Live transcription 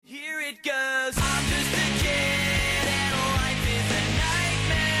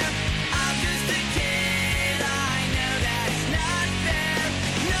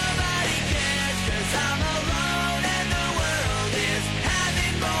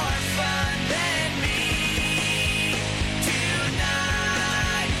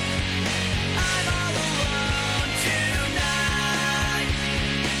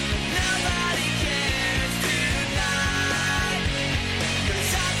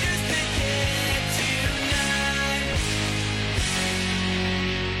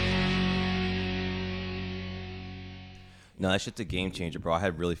No, that shit's a game changer, bro. I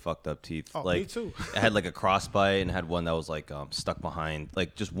had really fucked up teeth. Oh, like, me too. I had like a crossbite and had one that was like stuck behind,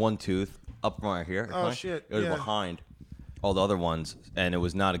 like just one tooth up right here. Oh, right? shit, It was yeah. behind all the other ones, and it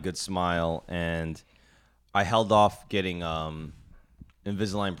was not a good smile. And I held off getting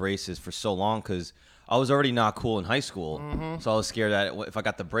Invisalign braces for so long because I was already not cool in high school. So I was scared that if I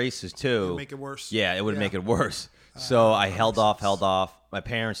got the braces too, It'll make it worse. Yeah, it would make it worse. So I held off. My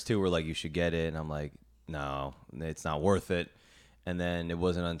parents too were like, "You should get it," and I'm like, "No, it's not worth it." And then it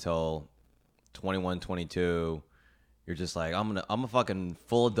wasn't until 21, 22, you're just like, I'm a fucking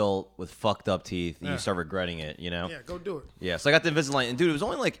full adult with fucked up teeth, and you start regretting it, you know? Yeah, go do it. Yeah, so I got the Invisalign, and dude, it was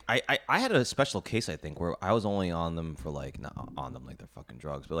only like I had a special case, I think, where I was only on them for like not on them like they're fucking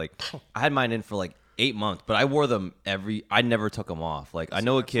drugs, but like I had mine in for like 8 months, but I wore them I never took them off. Like I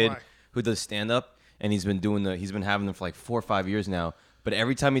know a kid who does stand up, and he's been having them for like 4 or 5 years now. But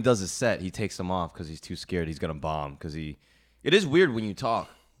every time he does a set, he takes them off because he's too scared he's gonna bomb. Because it is weird when you talk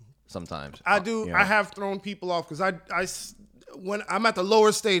sometimes. I do. You know? I have thrown people off because when I'm at the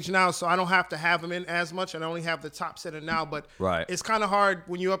lower stage now, so I don't have to have them in as much, and I only have the top set in now. But it's kind of hard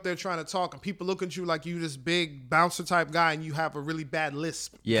when you're up there trying to talk and people look at you like you this big bouncer type guy, and you have a really bad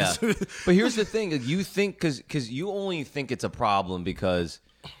lisp. Yeah, but here's the thing: you think because you only think it's a problem because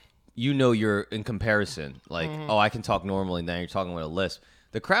you know you're in comparison. Like, oh, I can talk normally, and then you're talking with a lisp.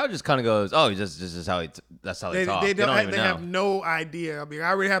 The crowd just kind of goes, oh, this is how that's how they talk. They have no idea. I mean, I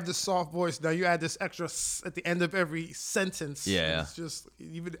already have this soft voice. Now you add this extra at the end of every sentence. Yeah, it's just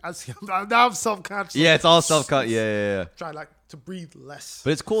even. Now I'm self-conscious. Yeah, it's all self-conscious. Yeah. Try like to breathe less.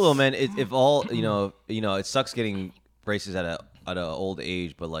 But it's cool though, man. If all you know, it sucks getting braces at an old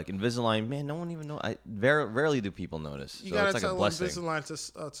age, but like Invisalign, man, no one even know. Rarely do people notice. You so gotta it's like tell a blessing.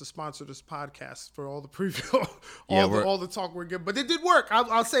 Invisalign to sponsor this podcast for all the preview, all the talk we're getting. But it did work.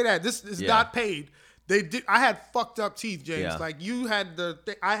 I'll say that this is not paid. They did. I had fucked up teeth, James. Yeah. Like you had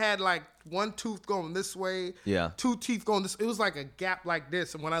I had like one tooth going this way. Yeah. 2 teeth going this. It was like a gap like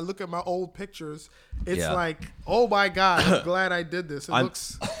this. And when I look at my old pictures, it's like, oh my God, I'm glad I did this. It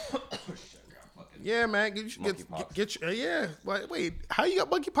looks. Yeah, man. Get yeah. Wait, how you got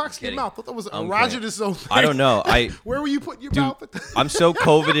monkeypox in your mouth? I thought that was erogenous. Okay. I don't know. Where were you putting your mouth? I'm so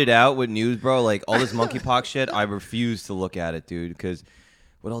COVIDed out with news, bro. Like all this monkeypox shit, I refuse to look at it, dude, because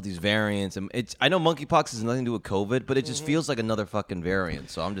with all these variants, I know monkeypox has nothing to do with COVID, but it just feels like another fucking variant.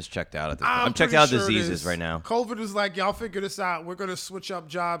 So I'm just checked out at this point. I'm checked out of diseases right now. COVID was like, y'all figure this out. We're gonna switch up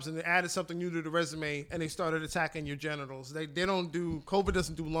jobs, and they added something new to the resume, and they started attacking your genitals. They don't do COVID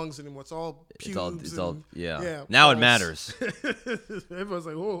doesn't do lungs anymore. It's all pubes. It's all yeah. Now it matters. Everyone's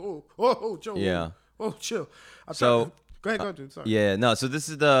like, whoa, Joe. Yeah. Whoa, chill. Go ahead, dude. Sorry. Yeah, no. So this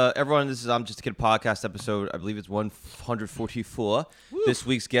is I'm Just a Kid podcast episode. I believe it's 144. Woo. This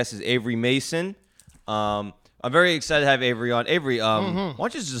week's guest is Avery Mason. I'm very excited to have Avery on. Avery, why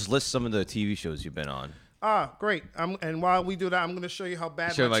don't you just list some of the TV shows you've been on? Great. And while we do that, I'm going to show you how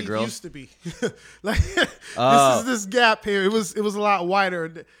bad my teeth used to be. Like this gap here. It was a lot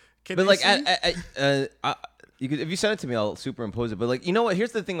wider. But like, if you send it to me, I'll superimpose it. But like, you know what?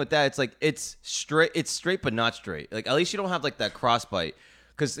 Here's the thing with that. It's like it's straight, but not straight. Like at least you don't have like that crossbite.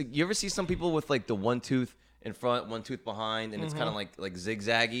 Because like, you ever see some people with like the one tooth in front, one tooth behind, and it's kind of like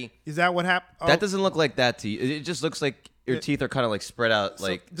zigzaggy? Is that what happened? That doesn't look like that to you. It just looks like your teeth are kind of like spread out,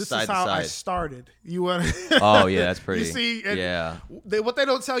 like this side is to how side. I started. You want? Oh yeah, that's pretty. You see? Yeah. What they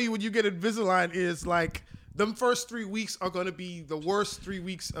don't tell you when you get Invisalign is like. Them first 3 weeks are going to be the worst 3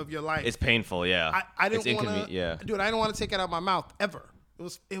 weeks of your life. It's painful, yeah. I didn't want to, yeah. Dude, I didn't want to take it out of my mouth ever.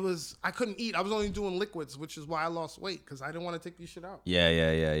 It was. I couldn't eat. I was only doing liquids, which is why I lost weight because I didn't want to take this shit out.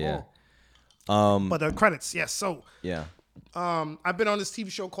 Yeah. But the credits, yes. So yeah. I've been on this TV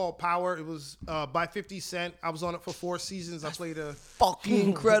show called Power. It was by 50 Cent. I was on it for 4 seasons. I played a fucking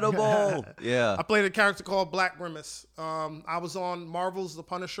incredible. Yeah. I played a character called Black Grimace. I was on Marvel's The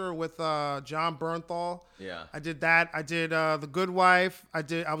Punisher with John Bernthal. Yeah. I did that. I did The Good Wife.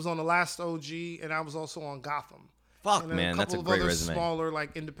 I was on The Last OG, and I was also on Gotham. Fuck, man, that's a great resume. A couple of other smaller,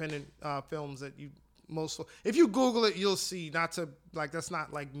 like independent films that if you Google it, you'll see. That's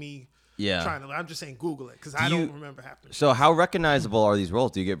not like me. Yeah. I'm just saying Google it because I don't remember happening. So how recognizable are these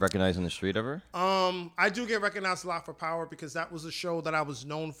roles? Do you get recognized on the street ever? I do get recognized a lot for Power because that was a show that I was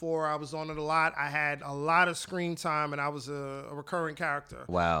known for. I was on it a lot. I had a lot of screen time and I was a recurring character.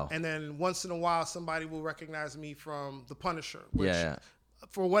 Wow. And then once in a while, somebody will recognize me from The Punisher. Which yeah.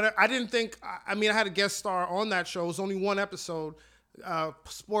 For what I didn't think, I had a guest star on that show. It was only one episode.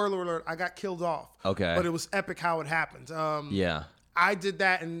 Spoiler alert, I got killed off. Okay. But it was epic how it happened. Yeah. I did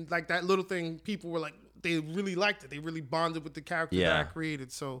that, and like that little thing, people were like, they really liked it. They really bonded with the character that I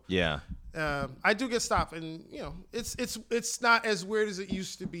created. So yeah, I do get stopped, and it's not as weird as it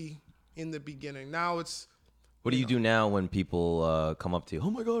used to be in the beginning. Now it's. What do you do now when people come up to you?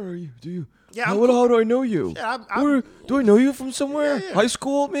 Oh my God, do you? Yeah. How do I know you? Yeah, do I know you from somewhere? Yeah. High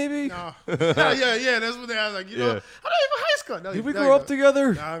school, maybe? No. yeah. That's what they are like. How do you even high school? No, did we grow up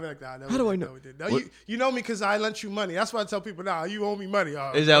together? No, I'm like, nah, how do I know? No, you know me because I lent you money. That's why I tell people, you owe me money.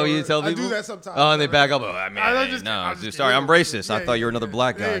 Is that what you tell people? I do that sometimes. Oh, and they back up. I mean, sorry, I'm racist. I thought you were another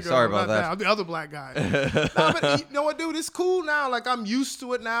black guy. Sorry about that. I'm the other black guy. No, but you know what, dude? It's cool now. Like, I'm used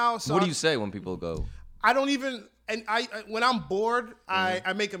to it now. So what do you say when people go? I don't even. And I when I'm bored,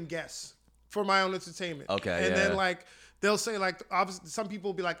 I make them guess for my own entertainment. Okay. And then like they'll say like obviously some people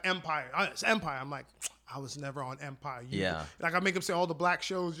will be like Empire. It's Empire. I'm like, I was never on Empire. Like I make them say all the black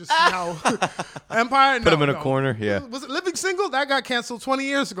shows just see how Empire. Put them in a corner. Yeah. Was it Living Single? That got canceled 20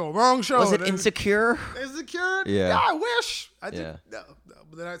 years ago. Wrong show. Was it Insecure? Insecure? Yeah. I wish. I did. No.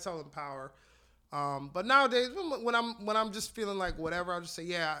 But then I tell them Power. But nowadays, when I'm just feeling like whatever, I'll just say,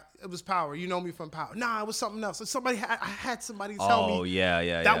 yeah, it was Power. You know me from Power. Nah, it was something else. I had somebody tell me. Oh,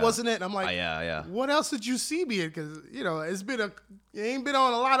 yeah. That wasn't it. And I'm like, yeah. What else did you see me in? Because, it ain't been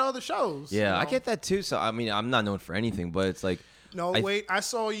on a lot of other shows. Yeah, I get that too. So, I mean, I'm not known for anything, but it's like. No, wait. I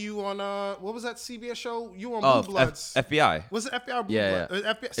saw you on, what was that CBS show? You were on Blue Bloods. FBI. Was it FBI or Blue Bloods?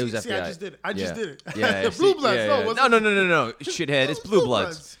 FBI? It was FBI. I just did it. I just did it. Yeah. Blue Bloods. Yeah. No. Shithead. It's Blue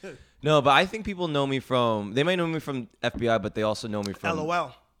Bloods. No, but I think people know me from. They might know me from FBI, but they also know me from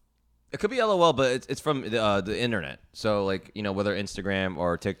LOL. It could be LOL, but it's from the internet. So like whether Instagram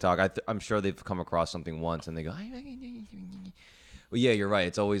or TikTok, I'm sure they've come across something once and they go, well, yeah, you're right.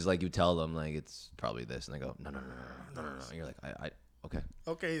 It's always like you tell them like it's probably this, and they go, no. And you're like, I okay.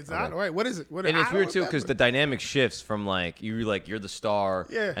 Okay, is that all right? What is it? And it's weird too because the dynamic shifts from you're the star,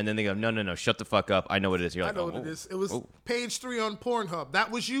 and then they go, no, shut the fuck up. I know what it is. You're like, I know what it is. It was page 3 on Pornhub.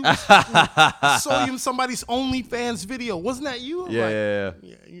 That was you. I saw you in somebody's OnlyFans video. Wasn't that you? Yeah.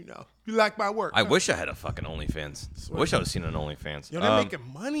 Yeah, you like my work. I wish I had a fucking OnlyFans. I wish I would have seen an OnlyFans. They're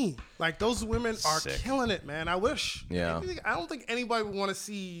making money. Like those women are killing it, man. I wish. Yeah. I don't think anybody would want to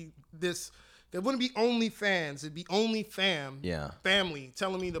see this. There wouldn't be OnlyFans. It'd be OnlyFam. Yeah. Family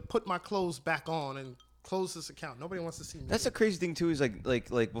telling me to put my clothes back on and close this account. Nobody wants to see me. That's the crazy thing too. Is like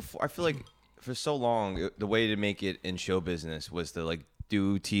before. I feel like for so long the way to make it in show business was to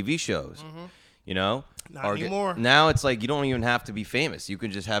do TV shows. Mm-hmm. Not anymore. Now it's like you don't even have to be famous. You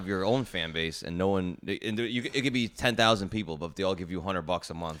can just have your own fan base, and no one. It could be 10,000 people, but if they all give you $100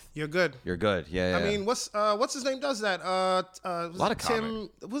 a month, you're good. You're good. Yeah. I mean, what's his name does that? A lot of Tim.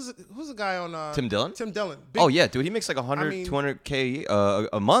 Who's the guy on? Tim Dillon. Tim Dillon. Oh yeah, dude, he makes like 200K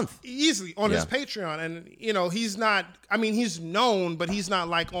a month easily on his Patreon, and he's not. I mean, he's known, but he's not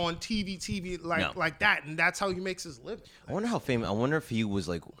like on TV like that, and that's how he makes his living. I wonder how famous. I wonder if he was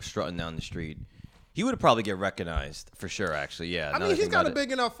like strutting down the street. He would probably get recognized for sure, actually. Yeah. I mean, he's got a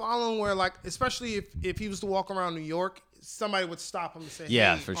big enough following where, especially if he was to walk around New York, somebody would stop him and say,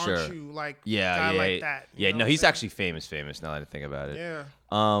 "Yeah, hey, for sure. Aren't you guy like that?" Yeah. No, he's actually famous. Now that I think about it.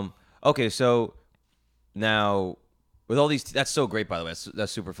 Yeah. Okay, so now with all these, that's so great. By the way,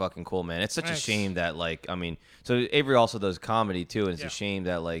 that's super fucking cool, man. It's such a shame that so Avery also does comedy too, and it's a shame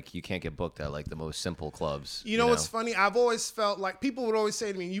that you can't get booked at the most simple clubs. You know what's funny? I've always felt like people would always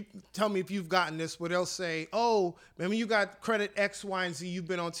say to me, "You tell me if you've gotten this," where they'll say, "Oh, man, you got credit X, Y, and Z. You've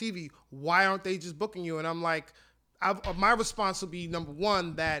been on TV. Why aren't they just booking you?" And I'm like, my response will be number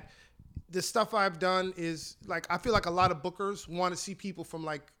one that the stuff I've done is I feel like a lot of bookers want to see people from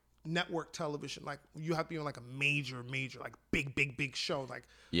network television. You have to be on a major big show on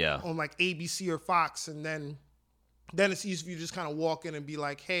ABC or Fox, and then it's easy for you to just kind of walk in and be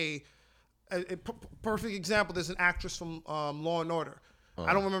like, hey, perfect example, there's an actress from Law and Order.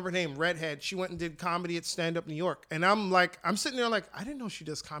 I don't remember her name, redhead. She went and did comedy at Stand Up New York. And I'm sitting there I didn't know she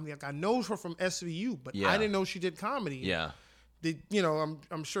does comedy. I know her from SVU, but I didn't know she did comedy. Yeah.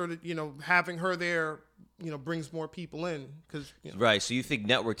 I'm sure that, having her there, brings more people in. Right. So you think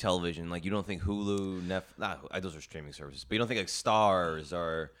network television, you don't think Hulu, those are streaming services, but you don't think Stars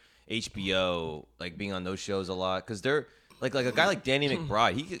or HBO, being on those shows a lot? Because they're like a guy like Danny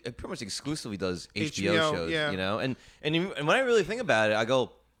McBride, he pretty much exclusively does HBO shows, And when I really think about it, I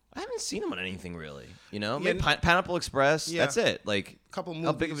go, I haven't seen him on anything really, Maybe Pineapple Express. Yeah. That's it. A couple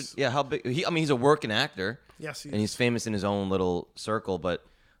movies. How big? How big? He's a working actor. Yes, and he's famous in his own little circle. But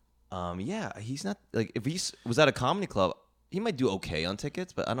he's not if he was at a comedy club, he might do okay on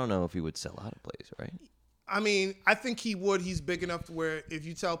tickets, but I don't know if he would sell out a place, right? I mean, I think he would. He's big enough to where if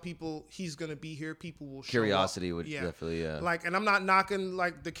you tell people he's gonna be here, people will show Curiosity up. would definitely, Like, and I'm not knocking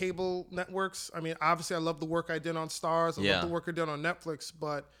like the cable networks. I mean, obviously, I love the work I did on Stars. I love the work I did on Netflix.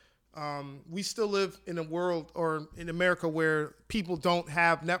 But we still live in a world or in America where people don't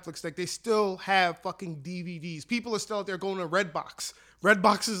have Netflix. Like, they still have fucking DVDs. People are still out there going to Redbox.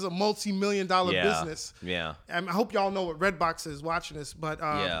 Redbox is a multi-million-dollar business. Yeah. I hope y'all know what Redbox is watching this, but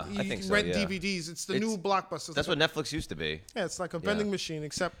I you think can so, rent DVDs. It's the new Blockbuster. That's what Netflix used to be. Yeah, it's like a vending machine,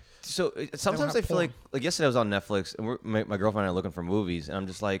 except. So sometimes I feel like yesterday I was on Netflix and my girlfriend and I are looking for movies, and I'm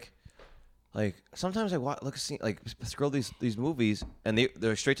just like sometimes I scroll these movies and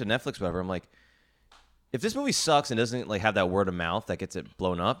they're straight to Netflix, whatever. I'm like, if this movie sucks and doesn't like have that word of mouth that gets it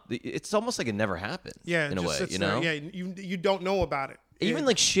blown up, it's almost like it never happened. Yeah, in a way, you know. Yeah, you don't know about it. Even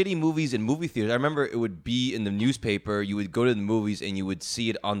like shitty movies in movie theaters. I remember it would be in the newspaper. You would go to the movies and you would see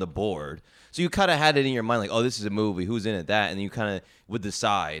it on the board. So you kind of had it in your mind, like, oh, this is a movie. Who's in it? That, and you kind of would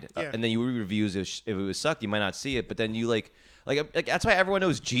decide. And then you read reviews. If it was sucked, you might not see it. But then you like that's why everyone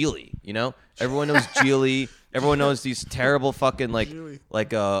knows Geely. You know, everyone knows Geely. Everyone knows these terrible fucking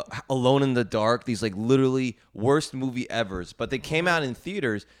Alone in the Dark. These like literally worst movie evers. But they came out in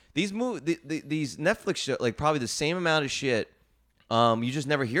theaters. These these Netflix shows, like probably the same amount of shit. You just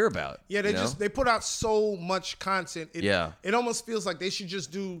never hear about. Yeah, they put out so much content. It almost feels like they should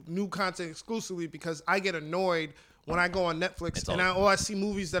just do new content exclusively, because I get annoyed when I go on Netflix and I see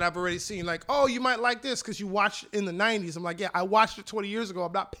movies that I've already seen. Like, oh, you might like this because you watched in the 90s. I'm like, yeah, I watched it 20 years ago.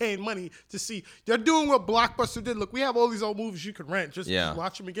 I'm not paying money to see. They're doing what Blockbuster did. Look, we have all these old movies you can rent. Just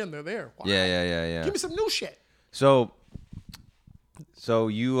watch them again. They're there. Wow. Yeah. Give me some new shit. So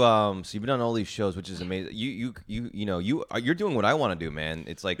you've been on all these shows, which is amazing. You're doing what I want to do, man.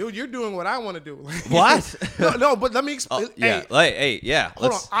 It's like, dude, you're doing what I want to do. What? no, but let me explain.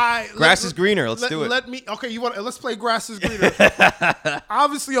 Hold on. Grass is greener. Let's do it. Let's play Grass is greener.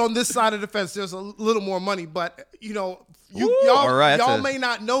 Obviously, on this side of the fence, there's a little more money, but y'all may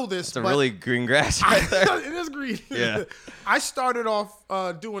not know this. It's a really green grass right there. It is green. Yeah. I started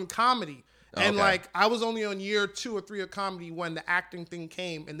off doing comedy. And I was only on year 2 or 3 of comedy when the acting thing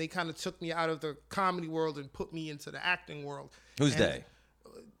came, and they kind of took me out of the comedy world and put me into the acting world. Who's they?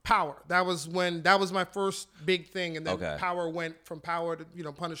 Power. That was my first big thing, and then Power went from Power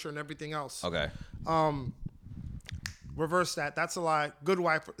to Punisher and everything else. Okay. Reverse that. That's a lie. Good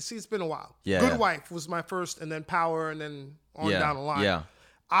Wife. See, it's been a while. Yeah. Good Wife was my first, and then Power, and then on down the line. Yeah.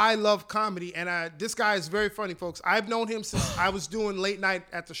 I love comedy, and this guy is very funny, folks. I've known him since I was doing late night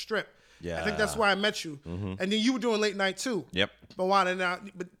at the Strip. Yeah. I think that's why I met you. Mm-hmm. And then you were doing late night too. Yep. But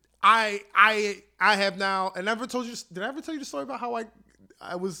I have now, and did I ever tell you the story about how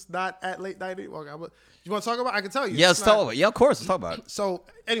I was not at late night? You want to talk about it? I can tell you. Yeah, let's talk about it. Yeah, of course. Let's talk about it. So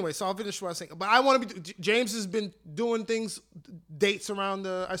anyway, I'll finish what I was saying. But I want to be, James has been doing dates around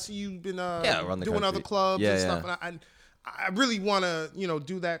I see you've been around the doing country. Other clubs and stuff. And I really want to,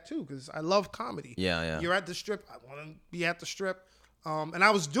 do that too, because I love comedy. Yeah. You're at the Strip. I want to be at the Strip. And I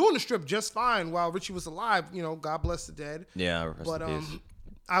was doing the Strip just fine while Richie was alive. God bless the dead. Yeah, rest in peace.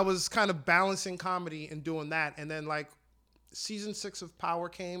 I was kind of balancing comedy and doing that. And then season 6 of Power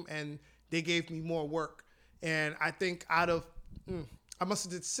came, and they gave me more work. And I think out of I must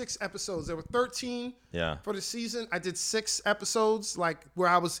have did 6 episodes. There were 13 for the season. I did 6 episodes, where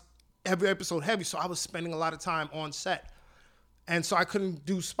I was every episode heavy, so I was spending a lot of time on set. And so I couldn't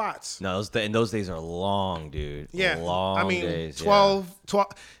do spots. No, those days are long, dude. Yeah. Long days. 12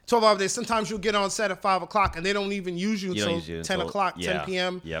 hour days. Sometimes you'll get on set at 5 o'clock and they don't even use you until 10 o'clock, 10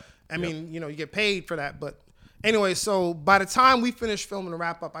 p.m. Yep. I mean, you get paid for that. But anyway, so by the time we finish filming the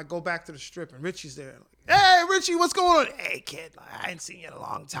wrap up, I go back to the Strip and Richie's there. Hey, Richie, what's going on? Hey, kid, I ain't seen you in a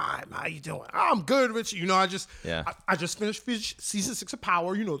long time. How you doing? I'm good, Richie. I just finished season 6 of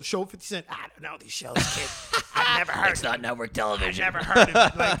Power. The show 50 Cent. I don't know these shows, kid. I've never heard. It's not network television. I've never heard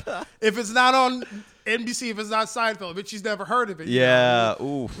of it. If it's not on NBC, if it's not Seinfeld, Richie's never heard of it. Yeah.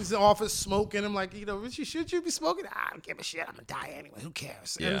 Oof. He's in the office smoking. I'm like, Richie, should you be smoking? I don't give a shit. I'm gonna die anyway. Who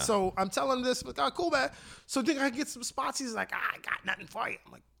cares? Yeah. And so I'm telling him this, but cool, man. So think I get some spots. He's like, I got nothing for you.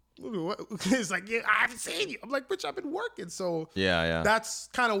 I'm like, he's like, yeah, I haven't seen you. I'm like, bitch, I've been working. So that's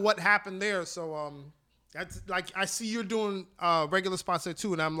kind of what happened there. So that's I see you're doing regular spots there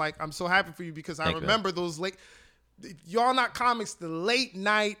too, and I'm like, I'm so happy for you because I remember those late. Y'all not comics. The late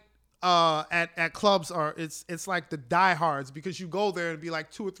night at clubs it's like the diehards, because you go there and be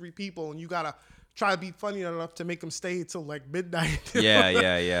like 2 or 3 people and you gotta try to be funny enough to make them stay till like midnight.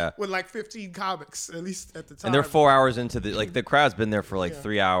 Yeah. With like 15 comics, at least at the time. And they're 4 hours into the crowd's been there for like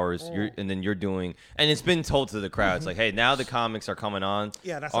 3 hours. And then you're doing, and it's been told to the crowd, it's like, hey, now the comics are coming on.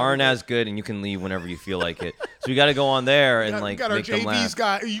 Yeah, that's aren't as good, and you can leave whenever you feel like it. So you got to go on there and like got make them laugh. JVs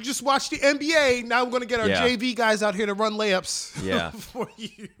guy. You just watched the NBA. Now we're gonna get our JV guys out here to run layups. Yeah. For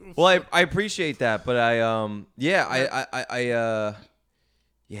you. Well, I appreciate that, but yeah,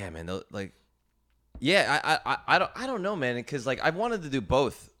 man, like. Yeah, I don't know, man, because like I wanted to do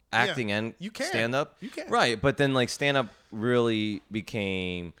both acting and stand up. You can. Right, but then like stand up really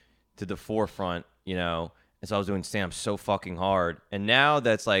became to the forefront, you know. And so I was doing stand up so fucking hard. And now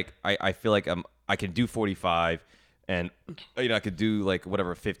that's like I feel like I can do 45 and you know I could do like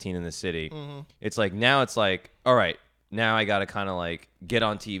whatever 15 in the city. Mm-hmm. It's like now it's like all right, now I got to kind of like get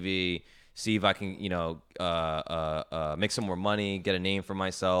on TV, see if I can, you know, make some more money, get a name for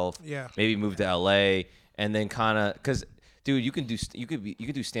myself. Yeah. Maybe move to LA, and then kind of, cause, dude, you could do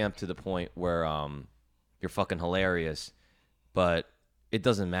stand up to the point where you're fucking hilarious, but it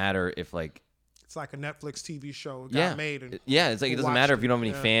doesn't matter if like. It's like a Netflix TV show got made. And it's like it doesn't matter if you don't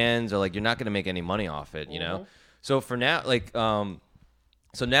have any fans or like you're not gonna make any money off it, you know. So for now, like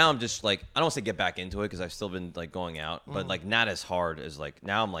So now I'm just like, I don't want to say get back into it because I've still been like going out, but like not as hard as like,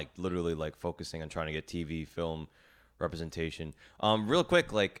 now I'm like literally like focusing on trying to get TV, film representation. Real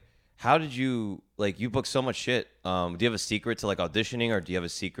quick, like how did you, like you booked so much shit. Do you have a secret to like auditioning, or do you have a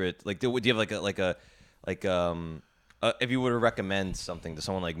secret, like do you have if you were to recommend something to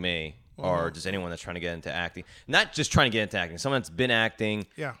someone like me or just anyone that's trying to get into acting, not just trying to get into acting, someone that's been acting,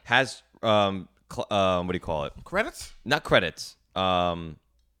 has, what do you call it? Credits? Not credits.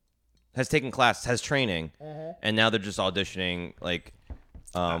 Has taken class, has training, and now they're just auditioning. Like,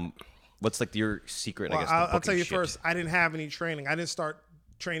 what's like your secret? Well, I guess I'll tell you first. I didn't have any training. I didn't start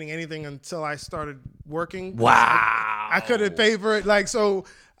training anything until I started working. Wow. I couldn't pay for it. Like so,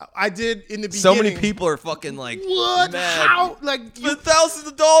 I did in the beginning. So many people are fucking like, what? Mad. How? Like you spend thousands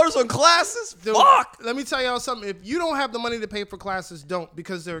of dollars on classes? Dude, fuck. Let me tell y'all something. If you don't have the money to pay for classes, don't,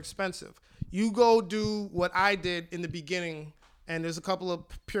 because they're expensive. You go do what I did in the beginning. And there's a couple of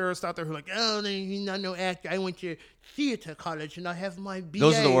purists out there who are like, oh, you're not no actor. I went to theater college and I have my BA.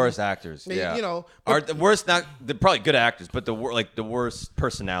 Those are the worst actors. Yeah, you know, are the worst. Not they're probably good actors, but the worst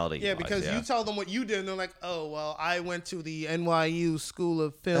personality. Yeah, because you tell them what you did, and they're like, oh, well, I went to the NYU School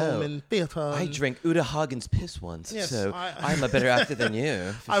of Film and Theater. I drank Uta Hagen's piss once, so I'm a better actor than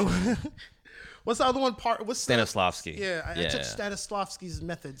you. What's the other one? Stanislavski. I took Stanislavski's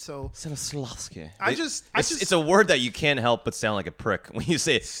method. So Stanislavski. It's a word that you can't help but sound like a prick when you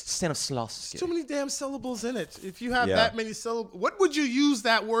say it. Stanislavski. Too many damn syllables in it. If you have that many syllables, what would you use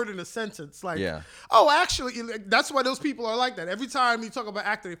that word in a sentence? Like, oh, actually, that's why those people are like that. Every time you talk about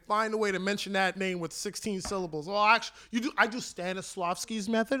actor, they find a way to mention that name with 16 syllables. Oh, actually, I do Stanislavski's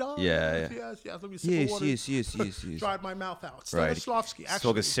method. Oh, yes. Let me sip of water. Yes. Dried my mouth out. Stanislavski. Right.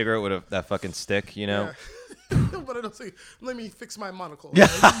 Smoke a cigarette with that fucking stick, you know. But I don't say, let me fix my monocle.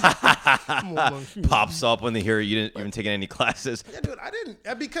 Pops up when they hear you didn't even taking any classes. Yeah, dude, I didn't,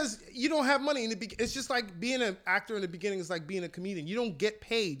 because you don't have money in the beginning. It's just like being an actor in the beginning is like being a comedian. You don't get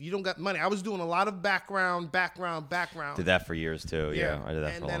paid. You don't got money. I was doing a lot of background. Did that for years too. Yeah, I did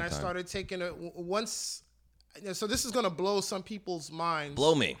that for a long time. And then I started taking it once. So this is gonna blow some people's minds.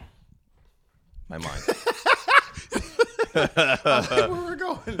 Blow me. My mind. I like where we're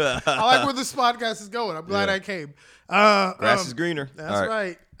going. I like where this podcast is going. I'm glad I came. Grass is greener. That's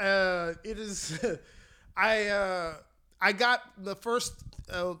right. It is. I got the first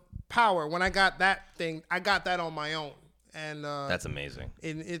Power. When I got that thing, I got that on my own, and that's amazing.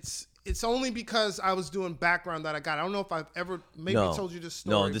 And it's only because I was doing background that I got it. I don't know if I've ever told you this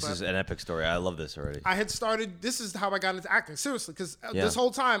story. No, this is an epic story. I love this already. I had started, this is how I got into acting, seriously, because this whole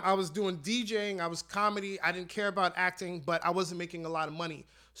time I was doing DJing, I was comedy, I didn't care about acting, but I wasn't making a lot of money.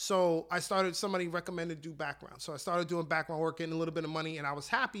 So somebody recommended do background. So I started doing background work, getting a little bit of money, and I was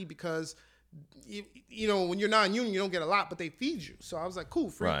happy because you know, when you're non-union, you don't get a lot, but they feed you. So I was like, cool,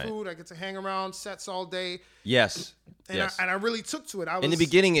 free food. I get to hang around sets all day. Yes. And I really took to it. In the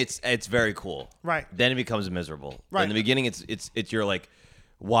beginning, it's very cool. Right. Then it becomes miserable. Right. In the beginning, it's you're like,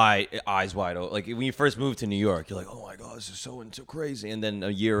 why eyes wide open. Like when you first moved to New York, you're like, oh my god, this is so crazy. And then a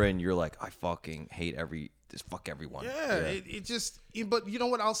year in, you're like, I fucking hate fuck everyone. Yeah. It just. But you know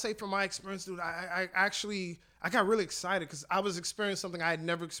what I'll say from my experience, dude. I got really excited because I was experiencing something I had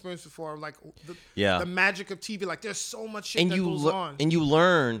never experienced before. Like the magic of TV. Like there's so much shit that goes on. And you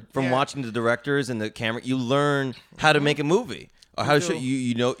learn from watching the directors and the camera. You learn how to make a movie. Or how to show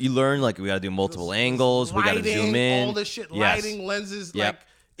you learn like we got to do multiple angles. Lighting, we got to zoom in. All this shit. Lighting, lenses. Yep. Like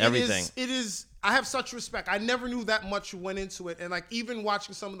everything. It is. I have such respect. I never knew that much went into it. And like even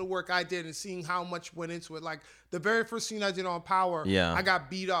watching some of the work I did and seeing how much went into it, like the very first scene I did on Power, I got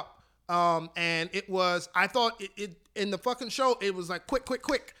beat up. And it was, I thought it in the fucking show, it was like quick.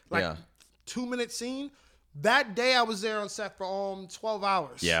 Like 2-minute scene. That day I was there on set for 12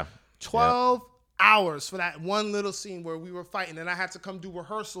 hours. Yeah. 12 hours for that one little scene where we were fighting, and I had to come do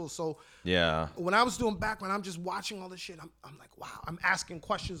rehearsals. So when I was doing background, I'm just watching all this shit. I'm like, wow. I'm asking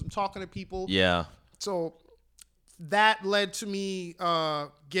questions. I'm talking to people. Yeah. So that led to me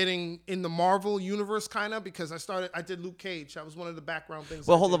getting in the Marvel universe, kind of, because I did Luke Cage. That was one of the background things.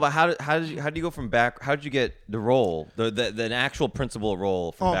 Well, hold on. How did you go from back? How did you get the role, the actual principal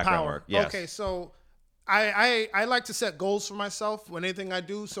role from background Power work? Yes. Okay, so I like to set goals for myself when anything I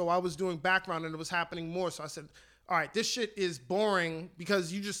do. So I was doing background and it was happening more. So I said, all right, this shit is boring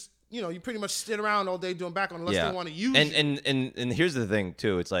because you just, you pretty much sit around all day doing background unless they want to use you. And here's the thing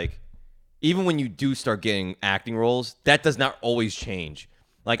too. It's like, even when you do start getting acting roles, that does not always change.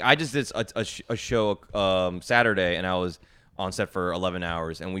 Like I just did a show Saturday and I was on set for 11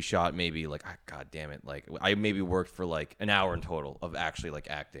 hours and we shot maybe like, God damn it. Like I maybe worked for like an hour in total of actually like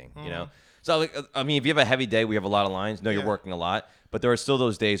acting, So, like, I mean, if you have a heavy day, we have a lot of lines. No, you're working a lot, but there are still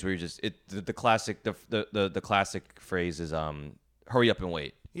those days where you're just the classic classic phrase is hurry up and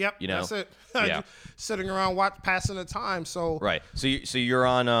wait. Yep, that's it. Yeah. Sitting around passing the time. So right. So you're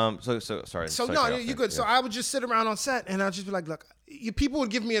on sorry. So no, you're good. Yeah. So I would just sit around on set and I'd just be like, look, people would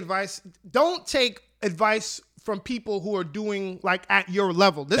give me advice. Don't take advice from people who are doing like at your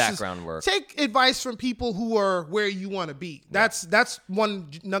level. This background work. Take advice from people who are where you want to be. That's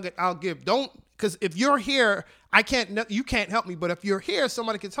one nugget I'll give. Don't, because if you're here, you can't help me. But if you're here,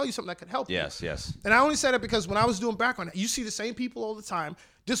 somebody can tell you something that can help you. Yes. And I only say that because when I was doing background, you see the same people all the time.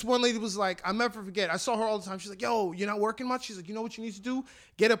 This one lady was like, I'll never forget. I saw her all the time. She's like, yo, you're not working much? She's like, you know what you need to do?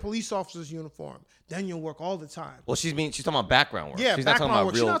 Get a police officer's uniform. Then you'll work all the time. Well, she's talking about background work. Yeah, she's background not talking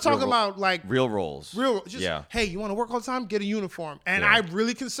work. about She's not talking about like real roles. Hey, you want to work all the time? Get a uniform. And I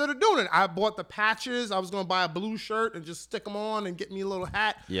really considered doing it. I bought the patches. I was going to buy a blue shirt and just stick them on and get me a little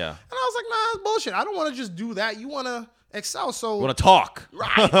hat. Yeah. And I was like, nah, that's bullshit. I don't want to just do that. You want to excel. So you want to talk.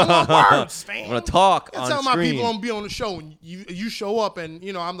 Right. I want words, man. I want to talk I on tell screen. my people I'm going to be on the show and you show up and,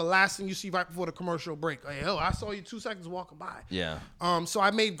 I'm the last thing you see right before the commercial break. Like, I saw you 2 seconds walking by. Yeah. So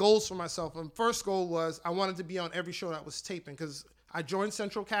I made goals for myself. And first goal was I wanted to be on every show that was taping because I joined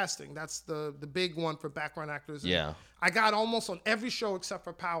Central Casting. That's the big one for background actors. Yeah. I got almost on every show except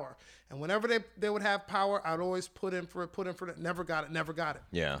for Power. And whenever they would have Power, I'd always put in for it. Never got it.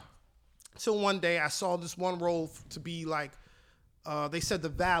 Yeah. Till one day I saw this one role to be like, they said the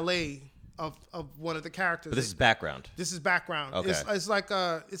valet of one of the characters. But this is background. This is background. Okay. It's like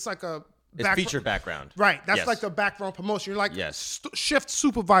a It's featured background. Right. That's like the background promotion. You're like shift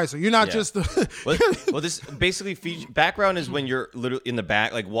supervisor. You're not just the... well, this basically background is when you're literally in the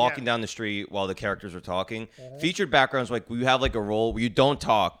back, like walking down the street while the characters are talking. Featured background is like you have like a role where you don't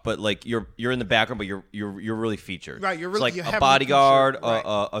talk, but like you're in the background, but you're really featured. Right. You're really like a bodyguard,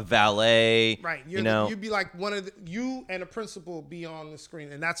 a valet. Right. You'd be like you and a principal be on the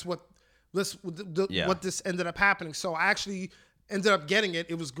screen, and that's what this ended up happening. So I actually ended up getting it.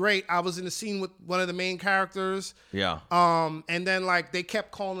 It was great. I was in the scene with one of the main characters. Yeah. And then like they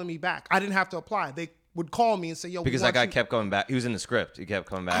kept calling me back. I didn't have to apply. They would call me and say, "Yo," because that guy kept coming back. He was in the script. He kept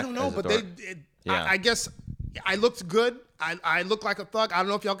coming back. I don't know, but I guess I looked good. I look like a thug. I don't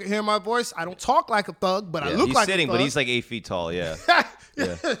know if y'all can hear my voice. I don't talk like a thug, but I look like a thug. He's sitting, but he's like 8 feet tall. Yeah.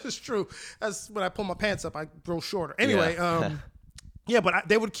 Yeah, it's true. That's when I pull my pants up, I grow shorter. Anyway, but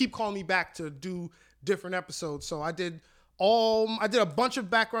they would keep calling me back to do different episodes. So I did a bunch of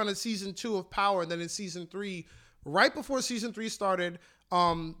background in season 2 of Power, and then in season 3, right before season 3 started,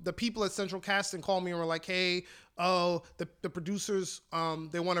 the people at Central Casting called me and were like, "Hey, the producers,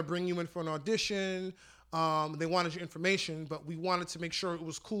 they want to bring you in for an audition. They wanted your information, but we wanted to make sure it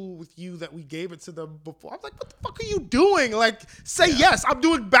was cool with you that we gave it to them before." I was like, "What the fuck are you doing? Like, say yes. I'm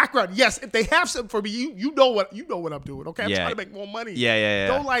doing background. Yes, if they have something for me, you know what I'm doing. Okay, I'm trying to make more money. Yeah.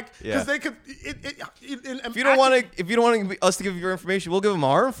 Don't because they could. If you don't want us to give you your information, we'll give them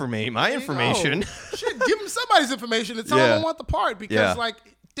our information. My information. Shit, give them somebody's information and tell them I want the part because like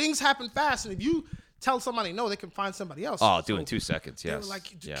things happen fast, and if you tell somebody no, they can find somebody else. Oh, do it in 2 seconds. Yes. They were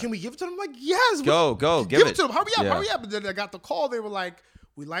like, "Can we give it to them?" I'm like, "Yes." Go, give it to them. Hurry up. And then I got the call. They were like,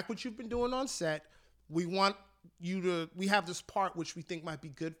 "We like what you've been doing on set. We want you to. We have this part which we think might be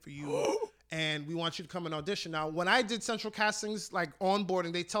good for you, and we want you to come and audition." Now, when I did Central Castings, like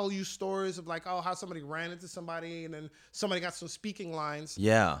onboarding, they tell you stories of like, how somebody ran into somebody and then somebody got some speaking lines.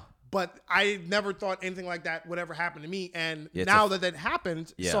 Yeah. But I never thought anything like that would ever happen to me. And now that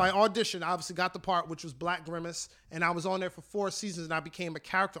happened, so I auditioned, obviously got the part, which was Black Grimace. And I was on there for 4 seasons, and I became a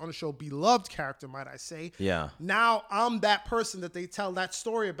character on the show, beloved character, might I say. Yeah. Now I'm that person that they tell that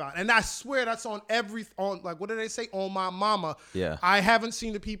story about. And I swear that's on like, what do they say? On my mama. Yeah. I haven't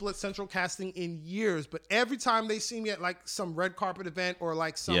seen the people at Central Casting in years, but every time they see me at like some red carpet event or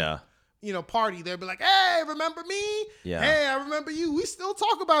like some party, they'll be like, hey, remember me? Yeah. Hey, I remember you. We still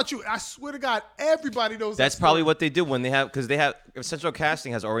talk about you. I swear to God, everybody knows that's that probably what they do when they have, because they have, Central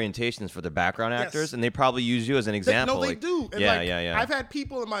Casting has orientations for their background actors, and they probably use you as an example. They do. And yeah. I've had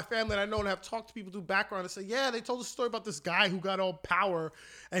people in my family that I know and have talked to people through background and say, yeah, they told a story about this guy who got all power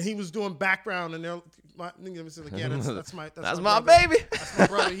and he was doing background, and they're like, yeah, that's my baby. That's my brother.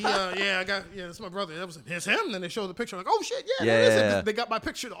 That's my brother. Here's him. Then they show the picture, like, oh shit, that is it. They got my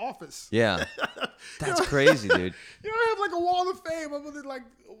picture in the office. Yeah. That's crazy, dude. I have like a wall of fame. I'm like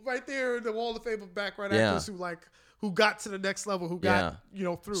right there in the wall of fame of background actors who got to the next level, who got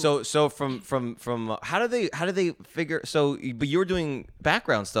through. So from how do they figure? So, but you were doing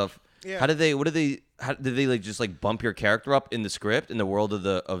background stuff. Yeah. How did they like just like bump your character up in the script in the world of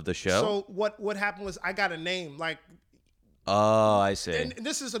the show? So what happened was I got a name, like. Oh, I see. And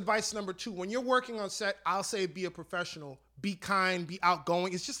this is advice number 2. When you're working on set, I'll say be a professional, be kind, be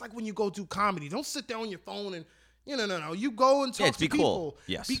outgoing. It's just like when you go do comedy. Don't sit there on your phone and no. You go and talk to people. Cool.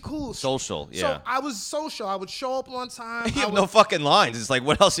 Yes. Be cool. Social. Yeah. So I was social. I would show up on time. You have no fucking lines. It's like,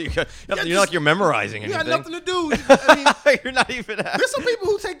 what else are you? You're not like you're memorizing anything. You got nothing to do. I mean, you're not even. There's some people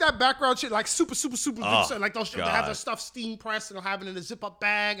who take that background shit like super. Like they'll have their stuff steam pressed and they'll have it in a zip up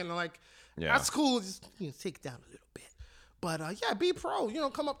bag and they're like, that's cool. Just take it down a little bit. But be pro.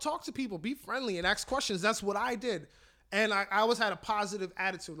 Come up, talk to people, be friendly, and ask questions. That's what I did. And I always had a positive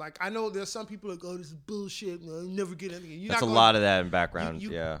attitude. Like, I know there's some people like, oh, this is bullshit. I never get anything. That's a lot of that in background.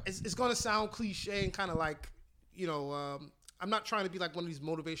 It's going to sound cliche and kind of like, I'm not trying to be like one of these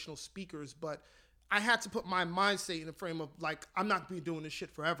motivational speakers, but I had to put my mind state in the frame of like, I'm not going to be doing this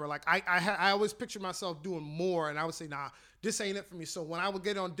shit forever. Like, I always picture myself doing more, and I would say, nah, this ain't it for me. So when I would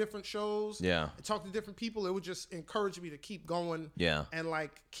get on different shows and talk to different people, it would just encourage me to keep going and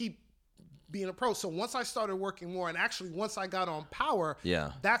like keep being a pro. So once I started working more, and actually once I got on Power,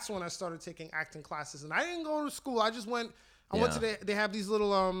 that's when I started taking acting classes. And I didn't go to school. I just went. I went to they have these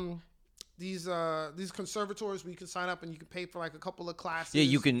little these conservatories where you can sign up and you can pay for like a couple of classes. Yeah,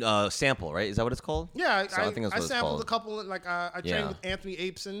 you can sample, right? Is that what it's called? Yeah, so I think that's what I sampled it's a couple. Like I trained with Anthony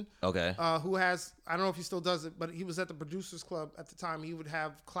Apeson. Okay. Who has, I don't know if he still does it, but he was at the Producers Club at the time. He would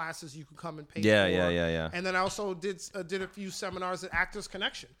have classes you could come and pay for. Yeah. And then I also did a few seminars at Actors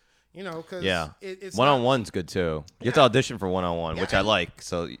Connection. Because it's one-on-one's good too. You have to audition for one-on-one, which I like.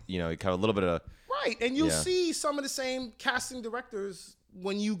 So you kind of a little bit of right, and you'll see some of the same casting directors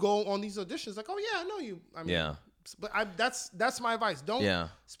when you go on these auditions. Like, oh yeah, I know you. I mean, but that's my advice. Don't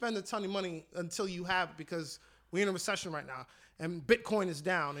spend a ton of money until you have it, because we're in a recession right now and Bitcoin is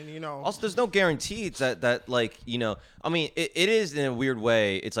down, and Also, there's no guarantee that like I mean, it is in a weird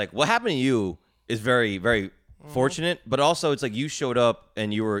way. It's like what happened to you is very very fortunate, but also it's like you showed up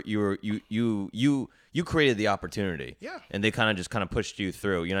and you created the opportunity, and they kind of pushed you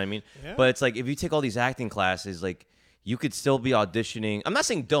through. You know what I mean? Yeah. But it's like if you take all these acting classes, like you could still be auditioning. I'm not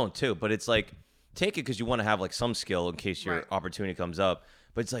saying don't too, but it's like take it because you want to have like some skill in case your opportunity comes up.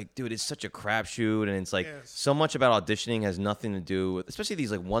 But it's like, dude, it's such a crapshoot, and it's like so much about auditioning has nothing to do with, especially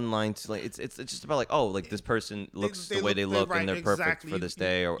these like one lines. Like it's just about like, oh, like this person looks the way they look and they're perfect for this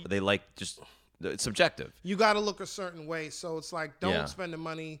day, or they like just. It's subjective. You got to look a certain way. So it's like, don't spend the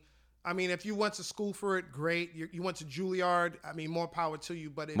money. I mean, if you went to school for it, great. You went to Juilliard. I mean, more power to you.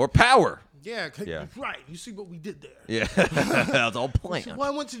 But more power. Yeah. Right. You see what we did there. Yeah. That was all planned.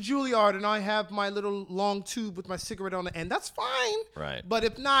 Well, I went to Juilliard and I have my little long tube with my cigarette on the end. That's fine. Right. But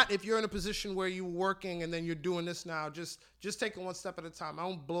if not, if you're in a position where you're working and then you're doing this now, just take it one step at a time. I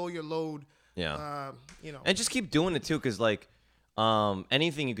don't blow your load. Yeah. And just keep doing it too, because like,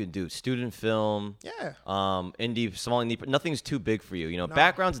 anything you could do, student film, indie, small indie, nothing's too big for you.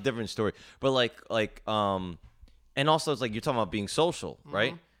 Background's a different story, but and also it's like you're talking about being social,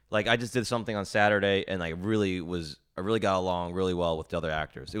 right? Like I just did something on Saturday, and I really got along really well with the other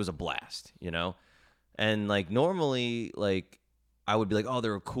actors. It was a blast, and like normally, like I would be like, oh,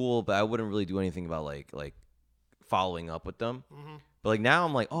 they're cool, but I wouldn't really do anything about like following up with them. But like now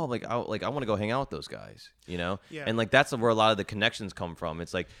I'm like, oh, I want to go hang out with those guys, Yeah. And like that's where a lot of the connections come from.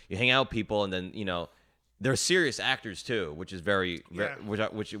 It's like you hang out with people, and then they're serious actors too, which is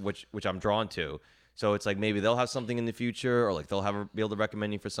which I'm drawn to. So it's like maybe they'll have something in the future, or like they'll be able to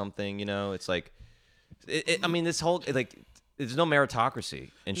recommend you for something. It's like, I mean, this whole like there's no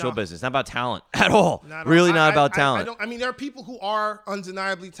meritocracy in show No. business. It's not about talent at all. Not Really all. not about talent. I mean, there are people who are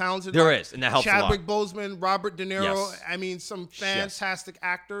undeniably talented. There like is, and that helps a lot. Chadwick Boseman, Robert De Niro. Yes. I mean, some fantastic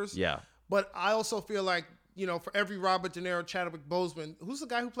actors. Yeah. But I also feel like, you know, for every Robert De Niro, Chadwick Boseman, who's the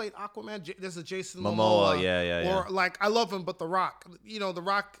guy who played Aquaman? There's a Jason Momoa. Yeah. Or like, I love him, but The Rock. You know, The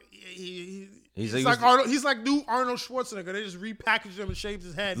Rock. He's he like was- Arnold. He's like new Arnold Schwarzenegger. They just repackaged him and shaved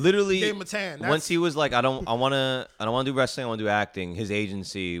his head. Literally, gave him a tan. Once he was like, I don't want to do wrestling. I want to do acting. His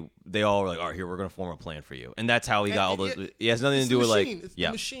agency, they all were like, all right, here, we're gonna form a plan for you, and that's how he got all those. It has nothing to do with like, it's the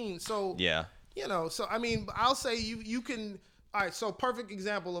machine. So yeah, you know. So I mean, I'll say you can. All right. So perfect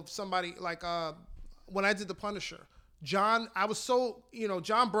example of somebody like when I did The Punisher. John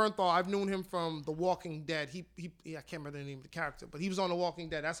Bernthal, I've known him from The Walking Dead. I can't remember the name of the character, but he was on The Walking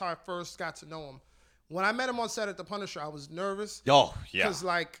Dead. That's how I first got to know him. When I met him on set at The Punisher, I was nervous. Oh yeah, because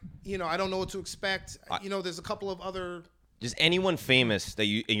like, you know, I don't know what to expect. There's a couple of other. just anyone famous that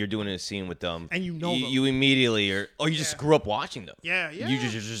you're doing a scene with them, And you know them. you immediately you just grew up watching them. Yeah. You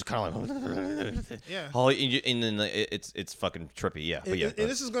just kind of like Yeah. and then it's fucking trippy. Yeah, but yeah. And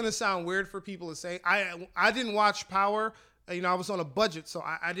this is going to sound weird for people to say. I didn't watch Power. You know, I was on a budget, so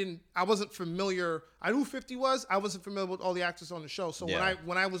I wasn't familiar. I knew who 50 was. I wasn't familiar with all the actors on the show. So Yeah.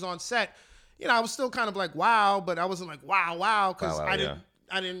 when I was on set, you know, I was still kind of like, wow, but I wasn't like, wow, because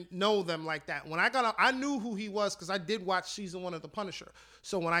I didn't know them like that. When I got on, I knew who he was because I did watch season 1 of The Punisher.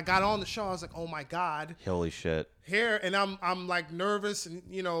 So when I got on the show, I was like, oh my God. Holy shit. Here, and I'm like nervous, and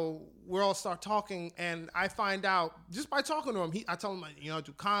you know, we all start talking, and I find out just by talking to him, I tell him, you know, I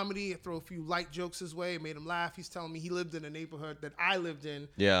do comedy, I throw a few light jokes his way, made him laugh. He's telling me he lived in a neighborhood that I lived in.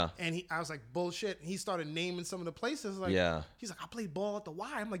 Yeah. And I was like, bullshit. And he started naming some of the places. Like, Yeah. He's like, I played ball at the Y.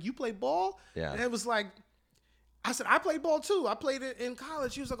 I'm like, you play ball? Yeah. And it was like, I said, I played ball too. I played it in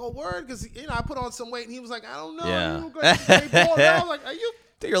college. He was like, oh, word? Because, you know, I put on some weight, and he was like, I don't know. Yeah. You going to play ball? And I was like, are you?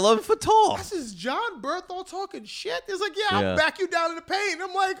 Dude, you're 11 foot tall. This is John Bernthal talking shit. It's like, yeah, I'll Yeah. back you down in the paint.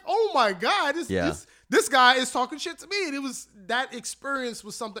 I'm like, oh my God, this guy is talking shit to me. And it was, that experience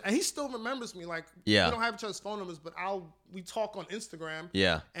was something, and he still remembers me. Like, Yeah. we don't have each other's phone numbers, but we talk on Instagram.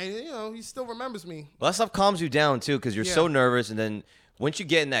 Yeah. And, you know, he still remembers me. Well, that stuff calms you down too, because you're Yeah. so nervous, and then once you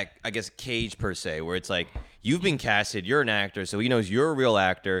get in that, I guess, cage per se, where it's like you've been casted, you're an actor, so he knows you're a real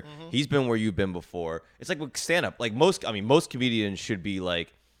actor. Mm-hmm. He's been where you've been before. It's like with stand up. Like most comedians should be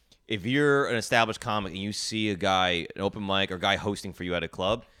like, if you're an established comic and you see a guy, an open mic or guy hosting for you at a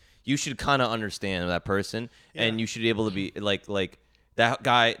club, you should kind of understand that person, and you should be able to be like that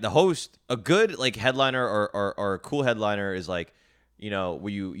guy, the host. A good like headliner or a cool headliner is like, you know,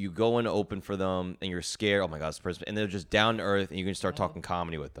 where you go in to open for them and you're scared. Oh my God, this person, and they're just down to earth, and you can start talking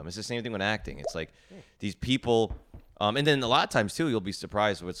comedy with them. It's the same thing with acting. It's like these people, and then a lot of times too, you'll be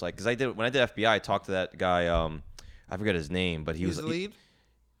surprised what it's like. Because when I did FBI, I talked to that guy. I forget his name, but he was the lead?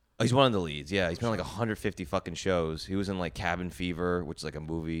 He's one of the leads. Yeah, he's been on like 150 fucking shows. He was in like Cabin Fever, which is like a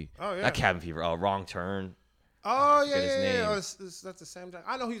movie. Oh, yeah. Not Cabin Fever. Oh, Wrong Turn. Oh, forget his yeah. name. Oh, that's the same time.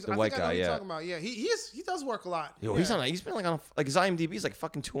 I know he's The I white think I know guy, who you're yeah. talking about. Yeah, he does work a lot. Yo, Yeah. he's been like on like his IMDb is like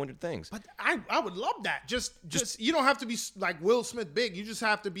fucking 200 things. But I would love that. Just you don't have to be like Will Smith big. You just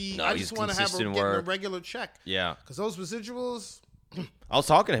have to be. No, I he's just want to have consistent getting a work. regular check. Yeah. Because those residuals. I was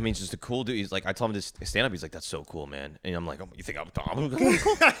talking to him. He's just a cool dude. He's like, I told him to stand up. He's like, that's so cool, man. And I'm like, oh, you think I'm Tom?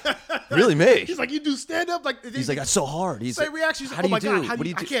 Really, me? He's like, you do stand up. Like He's like, that's so hard. He's say like, reactions. How Oh do you my do? God, What do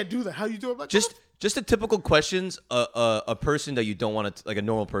you do? I can't do that. How you do it? I'm like, Just the typical questions a person that you don't want to, like a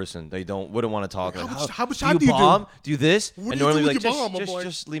normal person that you wouldn't want to talk. How Like, much do time you do you do? bomb? Do this? What And do you do normally with like, your bomb, my boy?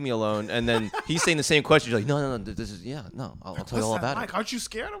 just leave me alone. And then he's saying the same question. You're like, no, this is I'll tell you all about like? it. Aren't you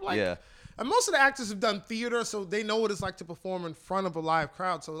scared? I'm like, Yeah. And most of the actors have done theater, so they know what it's like to perform in front of a live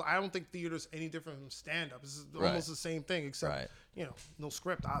crowd. So I don't think theater's any different from stand up. It's almost the same thing, except Right. you know, no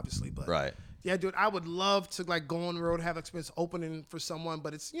script, obviously. But Right. yeah, dude, I would love to like go on the road, have experience opening for someone,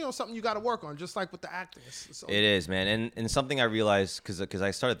 but it's something you got to work on, just like with the acting. So, It is, man, and something I realized because I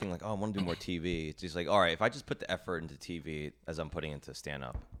started thinking like, oh, I want to do more TV. It's just like, all right, if I just put the effort into TV as I'm putting into stand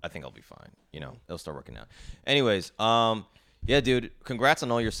up, I think I'll be fine. It'll start working out. Anyways, yeah, dude, congrats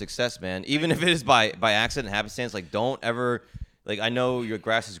on all your success, man. Even if it is by accident, happenstance, like don't ever. Like, I know your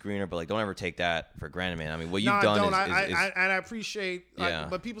grass is greener, but like don't ever take that for granted, man. I mean, what you've done is and I appreciate. Yeah.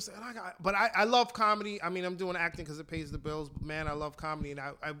 But people say, but I love comedy. I mean, I'm doing acting because it pays the bills. But man, I love comedy, and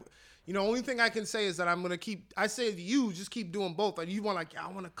I only thing I can say is that I'm gonna keep. I say to you, just keep doing both. Like you want I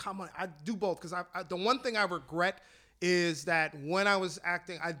want to come on. I do both because the one thing I regret is that when I was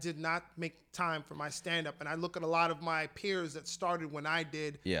acting, I did not make time for my stand up, and I look at a lot of my peers that started when I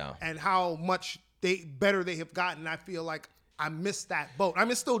did, Yeah. and how much better they have gotten. I feel like I missed that boat. I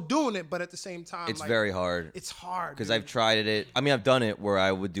mean, still doing it, but at the same time, it's very hard. It's hard because I've tried it. I mean, I've done it where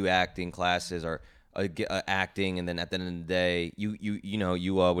I would do acting classes or acting, and then at the end of the day, you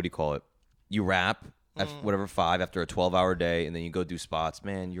what do you call it? You rap at whatever 5 after a 12-hour day, and then you go do spots.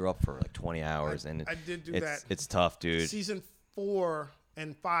 Man, you're up for like 20 hours, and I did do that. It's tough, dude. Season 4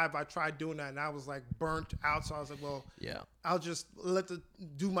 and 5, I tried doing that, and I was like burnt out. So I was like, well, yeah, I'll just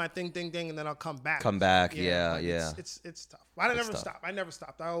do my thing, and then I'll come back. Yeah. It's tough. I never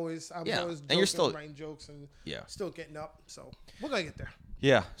stopped. I was always joking, and you're still writing jokes and still getting up. So we're gonna get there.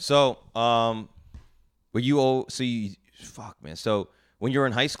 Yeah. So, fuck, man. So when you were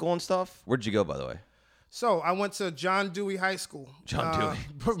in high school and stuff, where'd you go, by the way? So I went to John Dewey High School. John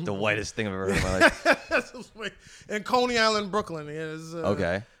Dewey, the whitest thing I've ever heard in my life. In Coney Island, Brooklyn. It is,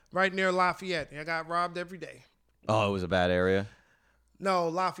 okay. Right near Lafayette. I got robbed every day. Oh, it was a bad area? No,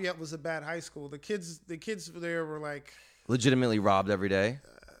 Lafayette was a bad high school. The kids there were like... Legitimately robbed every day?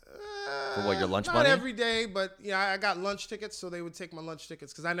 For what, your lunch money? Not every day, but I got lunch tickets, so they would take my lunch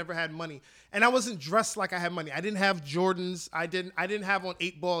tickets because I never had money, and I wasn't dressed like I had money. I didn't have Jordans. I didn't have on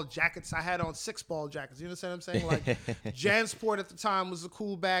 8-ball jackets. I had on 6-ball jackets. You understand what I'm saying? Like JanSport at the time was a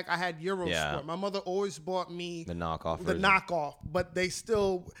cool bag. I had Eurosport. Yeah. My mother always bought me the knockoff. But they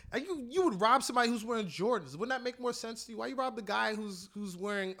still you would rob somebody who's wearing Jordans. Wouldn't that make more sense to you? Why you rob the guy who's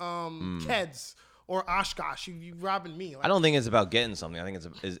wearing Keds? Or Oshkosh, you robbing me. Like, I don't think it's about getting something. I think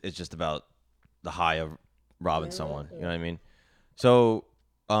it's just about the high of robbing someone. You know what I mean? So,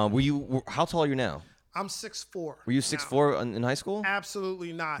 how tall are you now? I'm 6'4". Were you 6'4" in high school?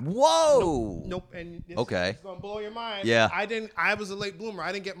 Absolutely not. Whoa. Nope. And okay. It's gonna blow your mind. Yeah. I was a late bloomer.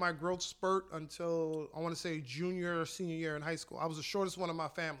 I didn't get my growth spurt until I want to say junior or senior year in high school. I was the shortest one in my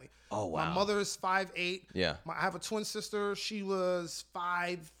family. Oh wow. My mother is 5'8". Yeah. I have a twin sister. She was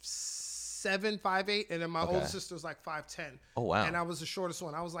 5'7", 5'8", and then my older sister was like 5'10". Oh wow! And I was the shortest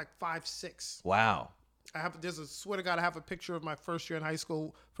one. I was like 5'6". Wow. Swear to God, I have a picture of my first year in high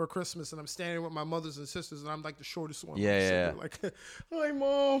school for Christmas, and I'm standing with my mothers and sisters, and I'm like the shortest one. Yeah. Like, hi,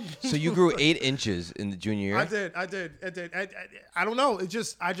 Mom. So you grew 8 inches in the junior year? I did. I don't know.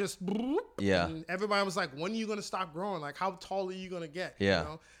 I just. Yeah. And everybody was like, when are you going to stop growing? Like, how tall are you going to get? Yeah. You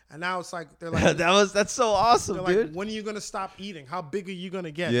know? And now it's like, they're like. That's so awesome, they're dude. Like, when are you going to stop eating? How big are you going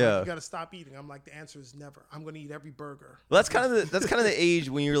to get? Yeah. Like, you got to stop eating. I'm like, the answer is never. I'm going to eat every burger. Well, that's kind of the age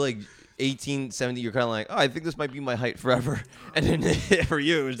when you're like 18, 17, you're kind of like, oh, I think this might be my height forever. And then for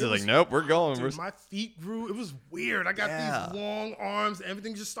you, it's just like, nope, we're going. Dude, my feet grew. It was weird. I got these long arms.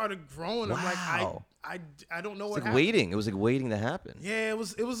 Everything just started growing. Wow. I'm like, I don't know what happened. Happened. Waiting. It was like waiting to happen. Yeah, it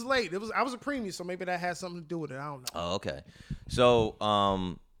was late. I was a preemie, so maybe that had something to do with it. I don't know. Oh, okay. So,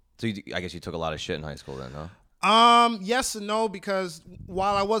 I guess you took a lot of shit in high school then, huh? Yes and no, because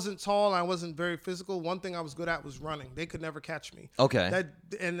while I wasn't tall, I wasn't very physical. One thing I was good at was running. They could never catch me. Okay.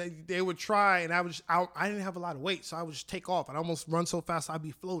 They would try, and I didn't have a lot of weight, so I would just take off. I'd almost run so fast I'd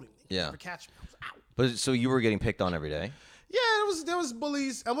be floating. They could never catch me. I was out. But so you were getting picked on every day? Yeah, there was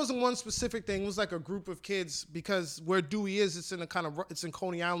bullies. It wasn't one specific thing. It was like a group of kids because where Dewey is, it's in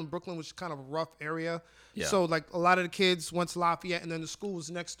Coney Island, Brooklyn, which is kind of a rough area. Yeah. So like a lot of the kids went to Lafayette, and then the school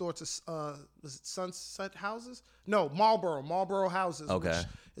was next door to was it Sunset Houses? No, Marlboro Houses. Okay. Which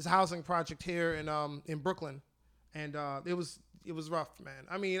is a housing project here in Brooklyn, and it was rough, man.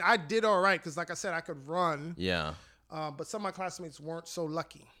 I mean, I did all right because, like I said, I could run. Yeah. But some of my classmates weren't so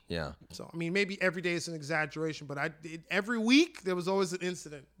lucky. Yeah. So I mean, maybe every day is an exaggeration, but every week there was always an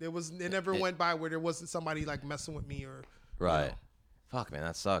incident. It never went by where there wasn't somebody like messing with me or. Right. You know. Fuck, man,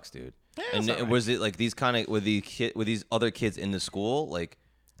 that sucks, dude. Yeah, and right. Was it like these kind of with these other kids in the school, like?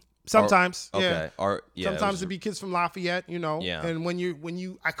 Sometimes, yeah. Sometimes it'd be kids from Lafayette, you know. Yeah. And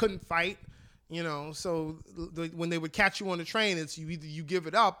when I couldn't fight, you know, so when they would catch you on the train, it's either you give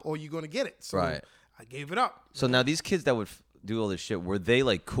it up or you're gonna get it. So right. I gave it up. So now these kids that would do all this shit, were they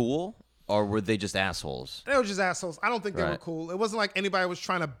like cool or were they just assholes? They were just assholes. I don't think they were cool. It wasn't like anybody was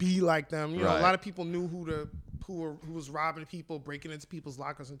trying to be like them. You know, a lot of people knew who was robbing people, breaking into people's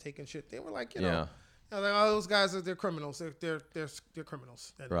lockers and taking shit. They were like, you know, those guys they're criminals. They're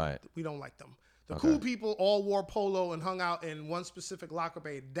criminals. And right. We don't like them. The cool people all wore polo and hung out in one specific locker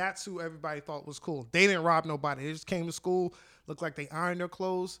bay. That's who everybody thought was cool. They didn't rob nobody. They just came to school, looked like they ironed their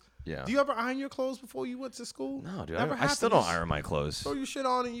clothes. Yeah. Do you ever iron your clothes before you went to school? No, dude. I still don't iron my clothes. Throw your shit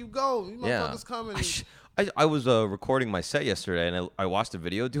on and you go. You motherfuckers coming. I was recording my set yesterday and I watched a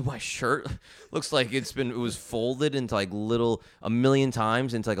video. Dude, my shirt looks like it was folded into like a million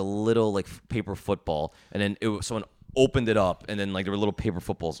times into like a little like paper football, and then someone opened it up, and then like there were little paper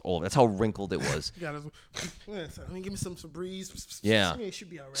footballs all over. That's how wrinkled it was. Give me some Febreze. Yeah. It should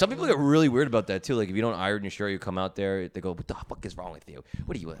be all right. Some people get really weird about that too. Like if you don't iron your shirt, you come out there, they go, "What the fuck is wrong with you?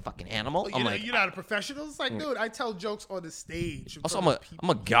 What are you, a fucking animal?" I'm like, "You're not a professional." It's like, dude, I tell jokes on the stage. Also, I'm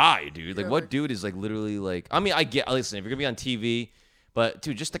a guy, dude. Like, what dude is like literally like? I mean, I get. Listen, if you're gonna be on TV, but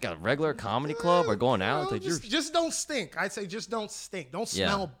dude, just like a regular comedy club or going out, like just don't stink. I'd say just don't stink. Don't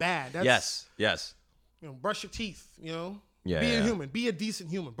smell bad. Yes. Brush your teeth. Yeah, be a human. Be a decent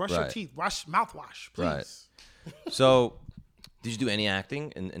human. Brush your teeth. Wash mouthwash, please. Right. So, did you do any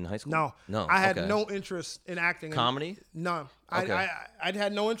acting in high school? No. I had no interest in acting. Comedy? None. Okay. I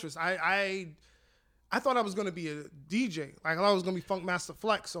had no interest. I thought I was going to be a DJ. Like I thought I was going to be Funk Master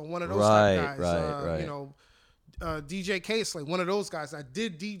Flex or one of those type guys. Right. DJ K-Slay, one of those guys. I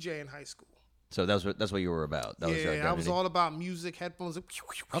did DJ in high school. So that's what you were about. That was I was all about music, headphones,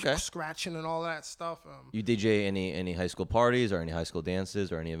 scratching and all that stuff. You DJ any high school parties or any high school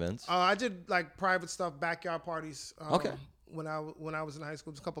dances or any events? I did like private stuff, backyard parties. When I was in high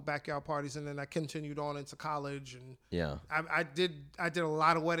school, just a couple backyard parties, and then I continued on into college. And I did a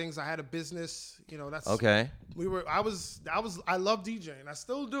lot of weddings. I had a business. That's okay. I love DJing. I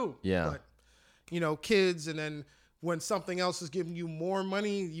still do. Yeah. But kids, and then when something else is giving you more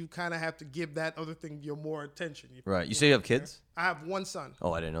money, you kind of have to give that other thing your more attention. Right. You say you have kids? I have one son.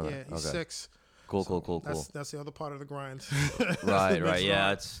 Oh, I didn't know that. Yeah, he's 6. Cool. That's the other part of the grind. Right.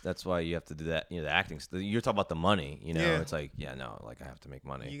 Yeah, that's why you have to do that. The acting. You're talking about the money. It's like, I have to make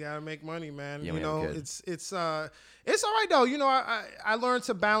money. You gotta make money, man. Yeah, it's all right though. I learned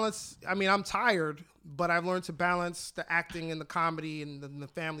to balance. I mean, I'm tired, but I've learned to balance the acting and the comedy and the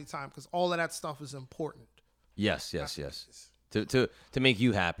family time because all of that stuff is important. Yes. To make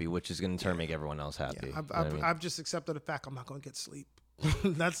you happy, which is going to turn make everyone else happy. Yeah, I've just accepted the fact I'm not going to get sleep.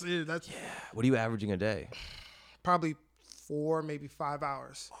 That's it. What are you averaging a day? Probably 4, maybe 5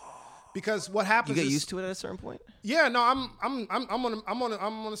 hours. Because what happens? You get used to it at a certain point. Yeah, no, I'm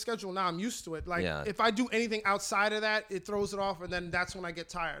on a schedule now. I'm used to it. Like if I do anything outside of that, it throws it off, and then that's when I get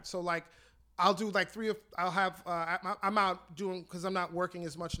tired. So like. I'll do like I'm out doing, because I'm not working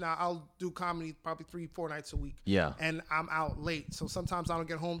as much now. I'll do comedy probably 3-4 nights a week. Yeah. And I'm out late. So sometimes I don't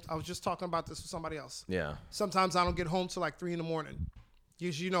get home. I was just talking about this with somebody else. Yeah. Sometimes I don't get home till like 3 a.m.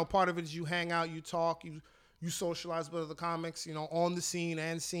 Because, part of it is you hang out, you talk, you socialize with other comics, on the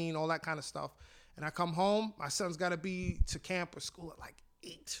scene, all that kind of stuff. And I come home, my son's got to be to camp or school at like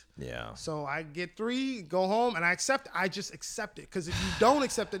 8. Yeah. So I get 3, go home, and I just accept it. Because if you don't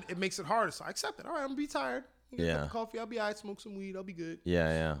accept it, it makes it harder. So I accept it. All right, I'm gonna be tired. Get a cup of coffee, I'll be all right, smoke some weed, I'll be good.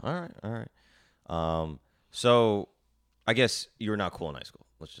 Yeah. All right. So I guess you were not cool in high school.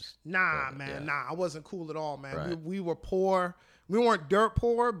 Let's just Nah, I wasn't cool at all, man. Right. We were poor. We weren't dirt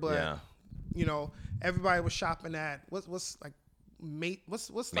poor, but everybody was shopping at what's like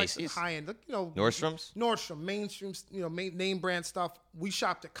what's like high end, Nordstrom, mainstream, name brand stuff. We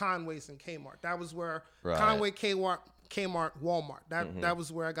shopped at Conway's and Kmart. That was where Conway, Kmart, Walmart. That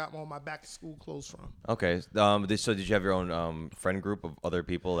was where I got all my back to school clothes from. Okay. So did you have your own friend group of other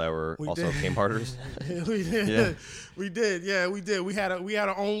people that were also Kmarters? We did. Yeah. We did. Yeah, we did. We had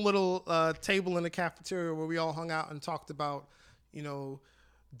our own little table in the cafeteria where we all hung out and talked about,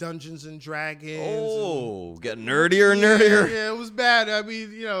 Dungeons and Dragons. Oh, getting nerdier and nerdier. Yeah, it was bad. I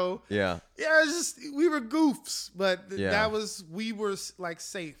mean, Yeah. Yeah, it's just we were goofs, but we were like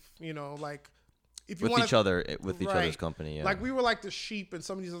safe, like if you with each other's company. Yeah. Like we were like the sheep, and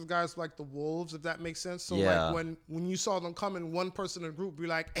some of these other guys were like the wolves, if that makes sense. So like when you saw them coming, one person in the group would be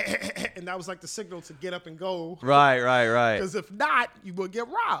like, and that was like the signal to get up and go. Right. Because if not, you would get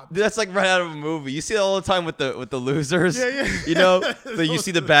robbed. That's like right out of a movie. You see it all the time with the losers. Yeah. So you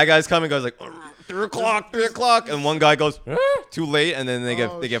see the bad guys coming, goes like 3 o'clock, and one guy goes too late, and then they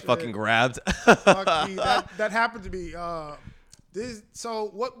get fucking grabbed. Fuck me. That happened to me.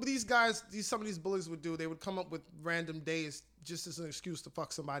 So what some of these bullies would do, they would come up with random days just as an excuse to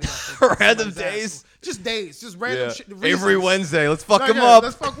fuck somebody up. Random days? Just days. Just random shit. Avery Wednesday. Let's fuck him up.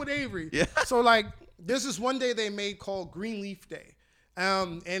 Let's fuck with Avery. Yeah. So like, there's this one day they made called Greenleaf Day.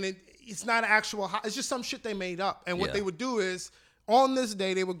 And it's not actual, it's just some shit they made up. And what they would do is, on this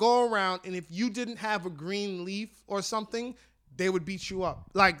day, they would go around, and if you didn't have a green leaf or something, they would beat you up.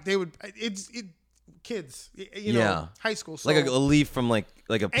 Like they would, kids, high school. So like a leaf from like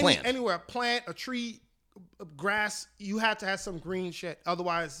a plant. Anywhere, a plant, a tree, grass, you had to have some green shit.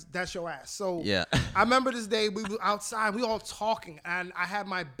 Otherwise, that's your ass. So I remember this day, we were outside, we all talking, and I had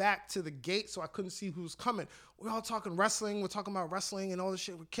my back to the gate so I couldn't see who was coming. We're all talking wrestling. We're talking about wrestling and all this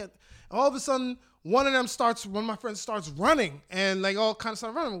shit with kids. All of a sudden, one of my friends starts running and like all kind of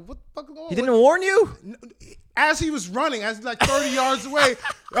start running. What the fuck is going on? He didn't warn you? As he was running, as like 30 yards away,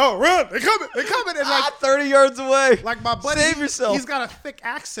 oh, run, they're coming. And like 30 yards away. Like my buddy, save yourself. He's got a thick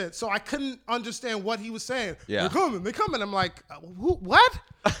accent, so I couldn't understand what he was saying. Yeah. They're coming. I'm like, what?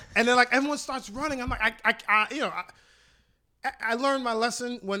 And then like everyone starts running. I'm like, I learned my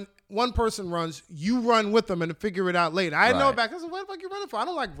lesson. When one person runs, you run with them and figure it out later. I didn't know back. I said, what the fuck you running for? I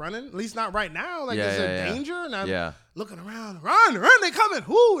don't like running, at least not right now. Like, is there danger? And I'm looking around, run, they coming.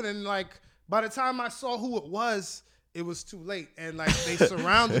 Whoo! And then like, by the time I saw who it was too late. And like, they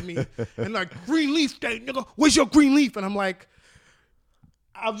surrounded me and like, green leaf day, nigga, where's your green leaf? And I'm like,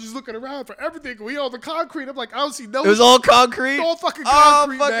 I'm just looking around for everything. We on the concrete. I'm like, I don't see no. It was all concrete? All fucking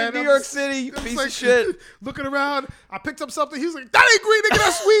concrete, fucking man. New York City, you piece of shit. Looking around. I picked up something. He was like, that ain't green, nigga,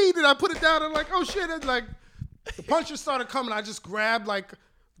 that's weed. And I put it down. And I'm like, oh, shit. And like, the punches started coming. I just grabbed, like,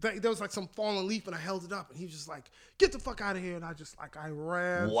 there was like some fallen leaf, and I held it up. And he was just like, get the fuck out of here. And I just, like, I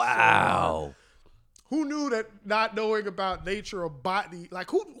ran. Wow. Who knew that not knowing about nature or botany,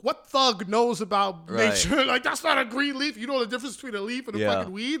 like what thug knows about nature? Like, that's not a green leaf. You know the difference between a leaf and a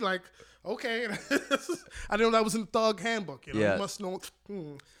fucking weed? Like, okay. I didn't know that was in the thug handbook. You know, you must know.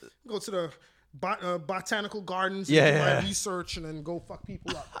 Go to the botanical gardens and do my research and then go fuck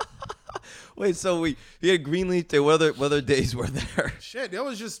people up. Wait, so you had green leaf day. What other days were there? Shit, they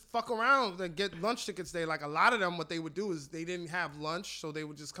was just fuck around and get lunch tickets there. Like a lot of them, what they would do is they didn't have lunch, so they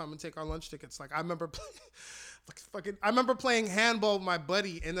would just come and take our lunch tickets. Like I remember playing handball with my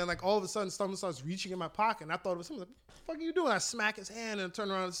buddy, and then like all of a sudden someone starts reaching in my pocket, and I thought it was something. Like, what the fuck are you doing? I smack his hand and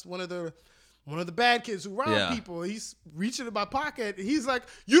turn around. It's one of the bad kids who rob people. He's reaching in my pocket, and he's like,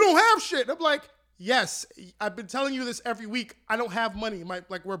 "You don't have shit." And I'm like, yes, I've been telling you this every week. I don't have money.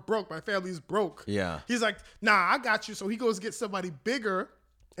 We're broke. My family's broke. Yeah. He's like, nah, I got you. So he goes get somebody bigger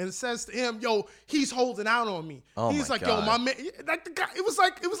and says to him, yo, he's holding out on me. Oh he's my like, God. yo, my man, like the guy, it was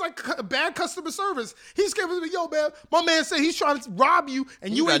like bad customer service. He's giving me, yo, man, my man said he's trying to rob you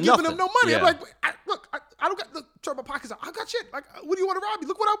and you ain't giving him no money. I'm like, I don't got, look, turn my pockets out. I got shit. Like, what do you want to rob me?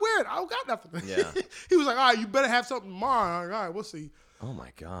 Look what I'm wearing. I don't got nothing. Yeah. He was like, all right, you better have something tomorrow. Like, all right, we'll see. Oh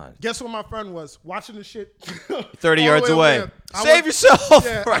my God. Guess where my friend was? Watching the shit. 30 yards away. Save yourself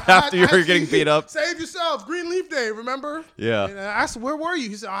right after you're getting beat up. Save yourself. Green leaf day, remember? Yeah. And I asked, where were you?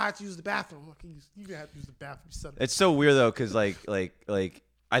 He said, I had to use the bathroom. I'm like, you didn't have to use the bathroom. It's so weird though, because like I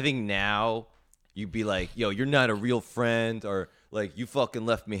think now you'd be like, yo, you're not a real friend, or like you fucking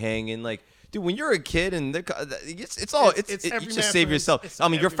left me hanging. Like, dude, when you're a kid and you just save yourself. I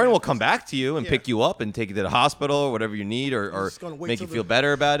mean, your friend will come back to you and pick you up and take you to the hospital or whatever you need, or make you feel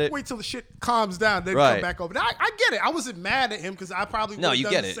better about it. Wait till the shit calms down, then come back over. I get it. I wasn't mad at him because I probably would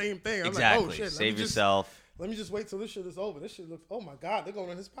have done the same thing. I'm exactly. like, oh shit, save yourself. Let me just wait till this shit is over. This shit looks, oh my God, they're going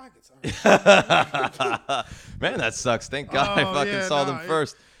in his pockets. Man, that sucks. Thank God I fucking saw them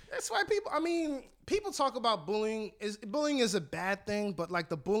first. That's why people talk about bullying. Bullying is a bad thing, but like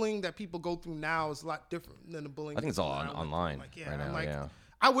the bullying that people go through now is a lot different than the bullying. I think it's all online right now. Yeah.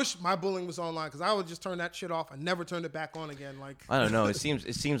 I wish my bullying was online because I would just turn that shit off and never turn it back on again. Like I don't know. It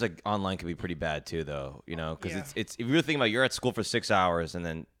seems like online could be pretty bad too, though. You know, because it's if you're thinking about you're at school for 6 hours and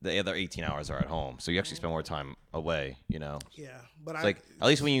then the other 18 hours are at home, so you actually spend more time away. You know. Yeah, but it's like at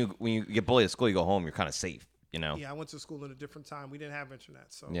least when you get bullied at school, you go home, you're kind of safe. You know? Yeah, I went to school at a different time. We didn't have internet,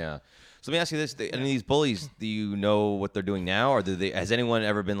 so yeah. So let me ask you this: any of these bullies, do you know what they're doing now, or has anyone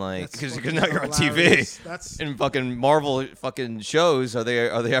ever been like? Because now you're on TV, in fucking Marvel fucking shows. Are they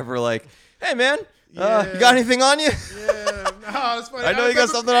ever like, hey man, you got anything on you? Yeah, no, it's funny. I know you got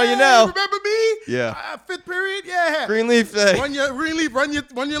something on you now. Remember me? Yeah. Fifth period, yeah. Green leaf. Run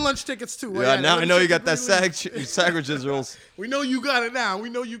your lunch tickets too. Yeah, now I know you got that sacrilege rules. We know you got it now.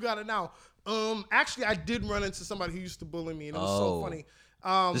 Actually, I did run into somebody who used to bully me, and it was so funny.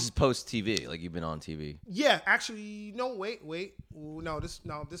 This is post TV, like you've been on TV. Yeah, actually, no, wait. Ooh, this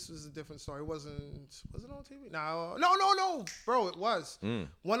was a different story. Was it on TV? No, bro, it was.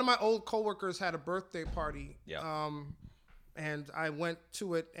 One of my old coworkers had a birthday party. Yeah. And I went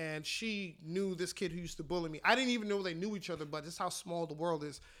to it, and she knew this kid who used to bully me. I didn't even know they knew each other, but just how small the world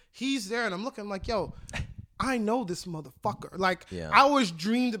is. He's there, and I'm looking like, yo. I know this motherfucker. Like, I always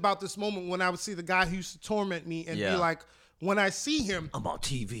dreamed about this moment when I would see the guy who used to torment me and be like, when I see him, I'm on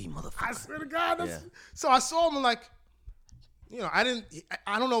TV, motherfucker. I swear to God. So I saw him and like, you know, I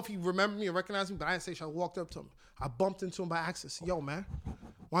don't know if he remembered me or recognized me, but I didn't say shit. I walked up to him. I bumped into him by accident. Said, yo, man,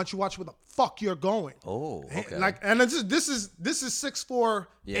 why don't you watch where the fuck you're going? Oh, okay. And this is 6'4"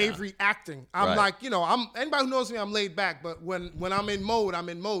 Avery acting. I'm like, you know, anybody who knows me, I'm laid back, but when I'm in mode, I'm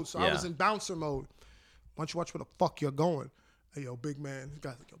in mode. So I was in bouncer mode. Why don't you watch where the fuck you're going? Hey, yo, big man. The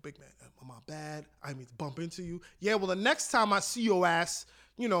guy's like, yo, big man, am I bad? I mean to bump into you. Yeah, well, the next time I see your ass,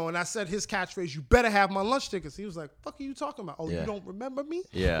 you know, and I said his catchphrase, you better have my lunch tickets. He was like, fuck are you talking about? Oh, you don't remember me?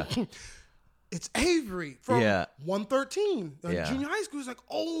 Yeah. It's Avery from 113. Junior high school. He's like,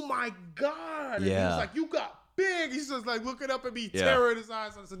 oh my God. And he was like, you got big. He's just like looking up at me, terror in his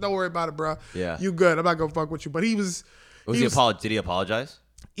eyes. I said, don't worry about it, bro. Yeah. You good. I'm not going to fuck with you. But he was. Did he apologize?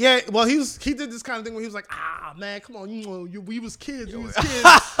 Yeah, well, he did this kind of thing where he was like, man, come on, we was kids. We was kids.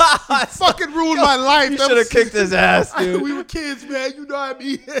 He fucking ruined my life. You should have kicked his ass, dude. We were kids, man. You know what I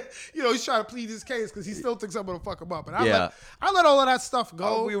mean? You know, he's trying to plead his case because he still thinks I'm going to fuck him up. And I let all of that stuff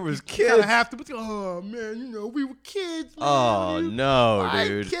go. Oh, we was kids. Kind of have to, but oh, man, you know, we were kids, man. Oh, no,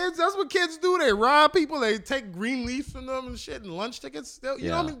 dude. Kids, that's what kids do. They rob people. They take green leaves from them and shit and lunch tickets. You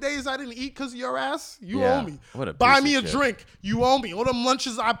know how many days I didn't eat because of your ass? You owe me. Buy me a drink. You owe me. All them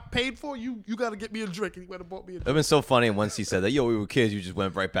lunches I paid for, you got to get me a drink. And he went and bought me a drink. It was so funny once he said that, yo, we were kids, you just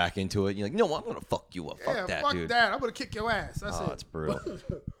went right back into it. You're like, no, I'm going to fuck you up. Fuck that, dude. Fuck that. I'm going to kick your ass. That's it. That's brutal.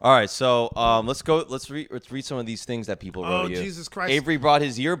 All right, so let's read some of these things that people wrote you. Oh, Jesus Christ. Avery brought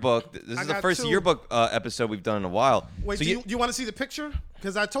his yearbook. This is the first yearbook episode we've done in a while. Wait, so do you want to see the picture?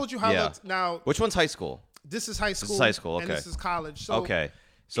 Because I told you how it looked. Now, which one's high school? This is high school. This is high school, okay. And this is college. So, okay.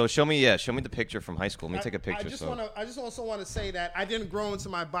 So show me the picture from high school. Let me take a picture. I just also want to say that I didn't grow into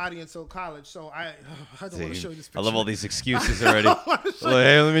my body until college, so I don't want to show you this picture. I love all these excuses already.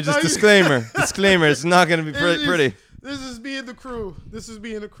 Hey, let me just disclaimer. It's not going to be pretty. This is being the crew.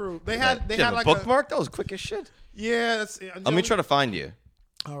 They had like a bookmark. That was quick as shit. Yeah, let me try to find you.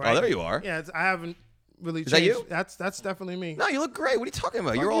 All right. Oh, there you are. Yeah, I haven't really changed. Is that you? That's definitely me. No, you look great. What are you talking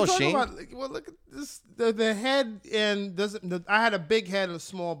about? You're all ashamed. Well, look at this. The head and I had a big head and a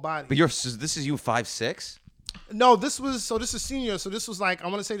small body. But this is you 5'6"? No, this is senior. So this was like, I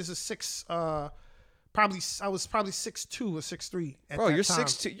want to say this is 6. I was probably 6'2" or 6'3". Bro, you're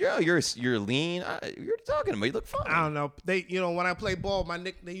 6'2". Yeah, you're lean. You're talking about. You look fine. I don't know. When I play ball,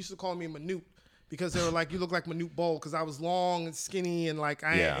 they used to call me Manute because they were like, you look like Manute Bol because I was long and skinny and like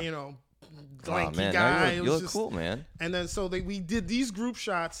lanky guy. You look cool, man. And then we did these group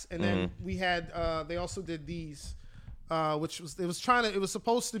shots, and then we had they also did these, which was it was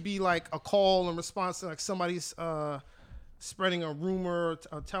supposed to be like a call and response to like somebody's spreading a rumor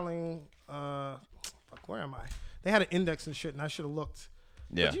or telling where am I? They had an index and shit, and I should have looked.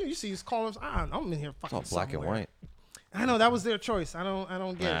 Yeah. But you see these columns. I'm in here fucking. It's all black somewhere. and white. I know that was their choice. I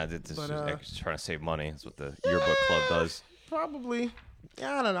don't get it. Just trying to save money. That's what the yearbook club does. Probably.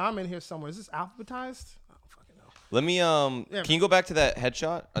 Yeah, I don't know. I'm in here somewhere. Is this alphabetized? I don't fucking know. Let me Can you go back to that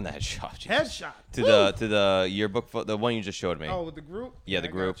headshot? Oh, the headshot. Jesus. Headshot. To the yearbook, the one you just showed me. Oh, with the group? Yeah, the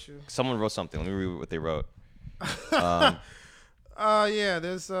group. Someone wrote something. Let me read what they wrote.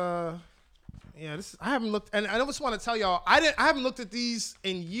 There's I haven't looked, and I just want to tell y'all, I haven't looked at these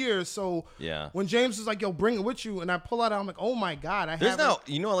in years. So when James was like, "Yo, bring it with you," and I pull out, I'm like, "Oh my God!" There's no,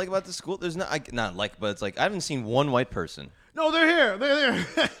 you know what I like about the school? There's not but it's like I haven't seen one white person. No, they're here. They're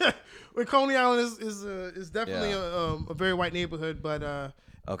there. Well, Coney Island is definitely a very white neighborhood, but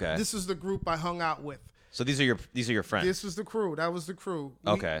okay, this is the group I hung out with. So these are your friends. This was the crew. That was the crew.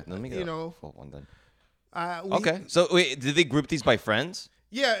 Okay, let me get full one then. Okay, so wait, did they group these by friends?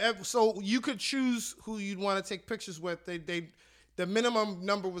 Yeah, so you could choose who you'd want to take pictures with. The minimum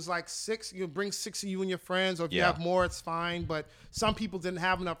number was like 6. You bring 6 of you and your friends, or if you have more, it's fine. But some people didn't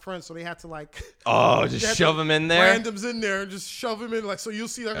have enough friends, so they had to like just shove them in there. Randoms in there and just shove them in. Like, so you'll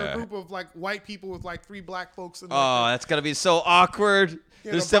see like a group of like white people with like 3 black folks. And that's gotta be so awkward.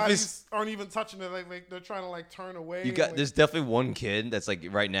 Yeah, there's bodies aren't even touching it. Like they're trying to like turn away. There's definitely one kid that's like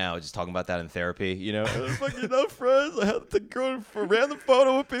right now just talking about that in therapy. You know, I fucking enough friends. I had to go for a random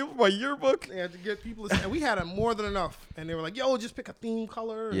photo with people for my yearbook. They had to get people, and we had more than enough. And they were like, "Yo, just pick a theme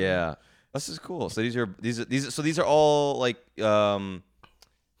color." Yeah, this is cool. So these are all like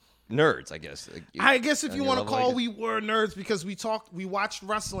nerds, I guess. I guess if you want to call, we were nerds because we watched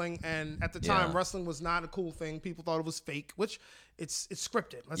wrestling, and at the time, wrestling was not a cool thing. People thought it was fake, which it's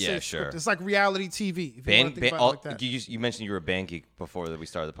scripted. Let's say it's scripted. It's like reality TV. If you want to think about it like that. You mentioned you were a band geek before that we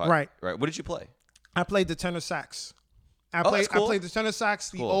started the podcast. Right. What did you play? I played the tenor sax. I played the tenor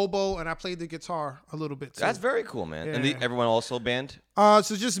sax, the oboe, and I played the guitar a little bit too. That's very cool, man. Yeah. And everyone also band?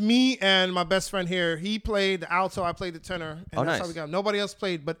 So just me and my best friend here. He played the alto, I played the tenor. And that's how we got. Nobody else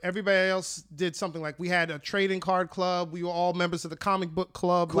played, but everybody else did something. Like we had a trading card club. We were all members of the comic book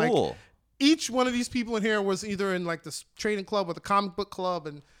club. Cool. Like, each one of these people in here was either in like the trading club or the comic book club,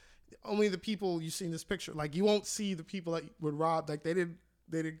 and only the people you see in this picture. Like you won't see the people that would rob. Like they didn't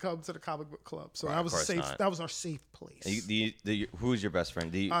They didn't come to the comic book club, so Right, that was of course safe. not. That was our safe place. Who's your best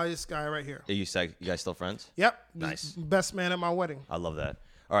friend? This guy right here. You guys still friends? Yep. Nice. Best man at my wedding. I love that.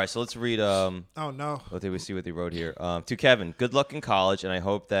 All right, so let's read. Oh no. What did we see? What they wrote here? To Kevin, good luck in college, and I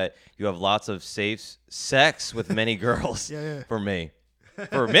hope that you have lots of safe sex with many girls. Yeah. For me.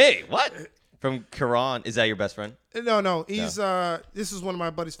 For me? What? From Karan. Is that your best friend? No. He's this is one of my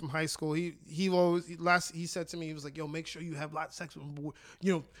buddies from high school. He said to me, he was like, "Yo, make sure you have lots of sex with them.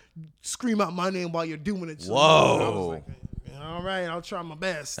 You know, scream out my name while you're doing it." So Whoa. I was like, all right, I'll try my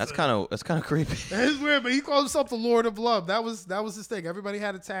best. That's kind of creepy. It's weird, but he called himself the Lord of Love. That was his thing. Everybody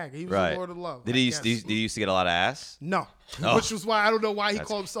had a tag. He was Right. the Lord of Love. Did he used to get a lot of ass? No. Oh. Which was why I don't know why he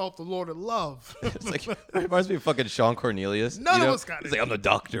called himself the Lord of Love. It's like it reminds me of fucking Sean Cornelius. None of us got it. He's like, I'm the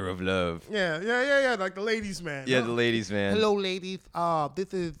doctor of love. Yeah. Like the ladies' man. Yeah, the ladies' man. Hello, ladies.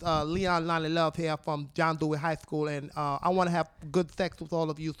 This is Leon Lonnie Love here from John Dewey High School, and I want to have good sex with all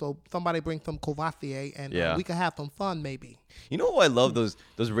of you. So somebody bring some Courvoisier, and we can have some fun, maybe. You know what I love those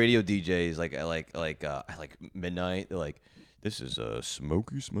radio DJs like midnight. They're like, this is a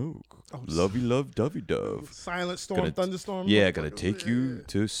smoky smoke, lovey love dovey dove. Silent storm, thunderstorm. Yeah, gonna take you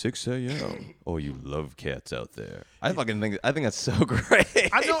to 6 a.m. Oh, you love cats out there. I think that's so great.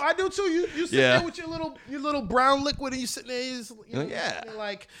 I do too. You sit there with your little brown liquid, and you sitting there, you're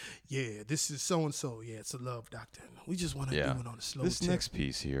like, yeah, this is so and so. Yeah, it's a love doctor. We just want to do it on a slow. This next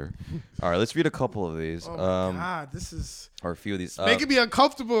piece here. All right, let's read a couple of these. Oh my God, this is or a few of these. Making me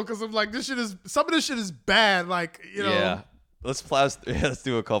uncomfortable because I'm like, some of this shit is bad. Like, you know. Yeah. Let's plow. Let's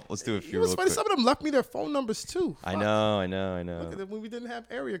do a couple. Let's do a few. It was funny. Some of them left me their phone numbers too. I know. Look at them when we didn't have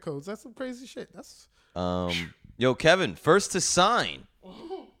area codes. That's some crazy shit. That's. Yo, Kevin, first to sign.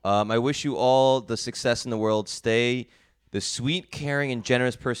 I wish you all the success in the world. Stay the sweet, caring, and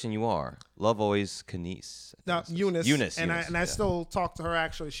generous person you are. Love always, Kenise. Now, Eunice. I I still talk to her.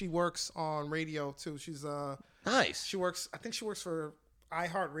 Actually, she works on radio too. She's nice. I think she works for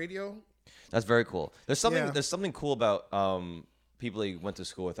iHeartRadio. That's very cool. There's something cool about people you went to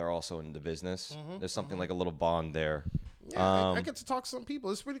school with are also in the business. There's something like a little bond there. Yeah, I get to talk to some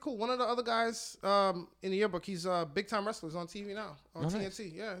people. It's pretty cool. One of the other guys in the yearbook, he's big time wrestler. He's on TV now on TNT. Nice.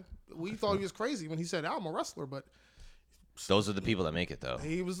 Yeah, we thought he was crazy when he said, "I'm a wrestler," but those are the people that make it, though.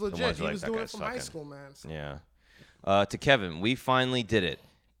 He was legit. He was doing it from high school, man. So. Yeah. To Kevin, we finally did it.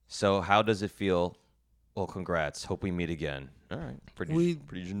 So how does it feel? Well, congrats. Hope we meet again. All right. Pretty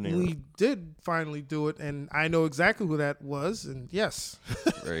generic. We did finally do it, and I know exactly who that was. And yes,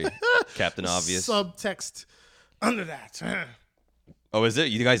 very Captain Obvious. Subtext under that. Oh, is it?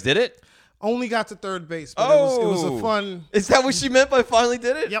 You guys did it? Only got to third base, but it was a fun. Is that what she meant by finally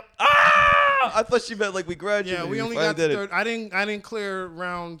did it? Yep. Ah! I thought she meant like we graduated. Yeah, we only got to third. I didn't clear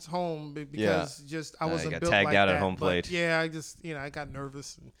rounds home because I wasn't built tagged like out that. at home plate. Yeah, I got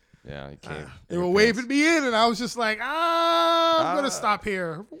nervous. And, yeah, you can't. They were waving me in, and I was just like, I'm gonna stop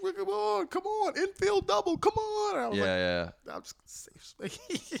here. Come on, infield double, come on. And I was I'm just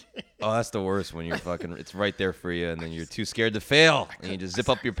safe. Oh, that's the worst when you're fucking. It's right there for you, and then you're too scared to fail, and you just zip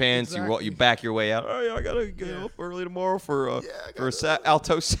up your pants. Exactly. You back your way out. Oh yeah, I gotta get up early tomorrow for a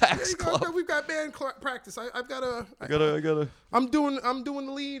alto sax club. We've got band practice. I gotta. I'm doing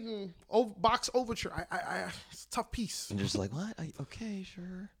the lead and box overture. It's a tough piece. And you're just like, what? Okay,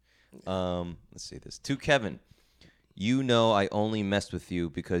 sure. Let's see this. To Kevin, you know I only messed with you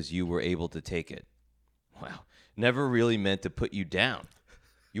because you were able to take it. Wow. Never really meant to put you down.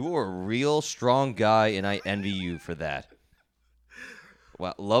 You were a real strong guy, and I envy you for that.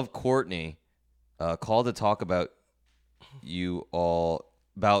 Wow. Love Courtney. Called to talk about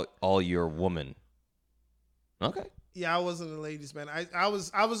all your woman. Okay. Yeah, I wasn't a ladies' man. I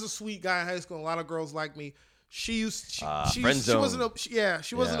was a sweet guy in high school. A lot of girls liked me. She wasn't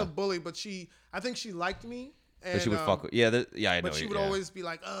a bully, but I think she liked me. And, but she would fuck with. I know. But she would always be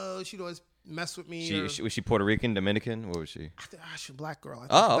like, she'd always mess with me. Was she Puerto Rican, Dominican? What was she? She's a black girl. I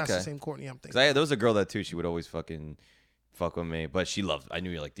think okay. That's the same Courtney I'm thinking. There was a girl that too. She would always fucking fuck with me, but she loved. I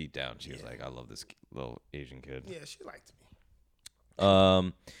knew like deep down, she was like, I love this little Asian kid. Yeah, she liked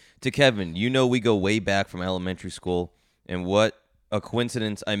me. To Kevin, we go way back from elementary school, and what a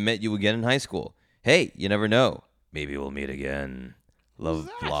coincidence! I met you again in high school. Hey, you never know. Maybe we'll meet again. Love,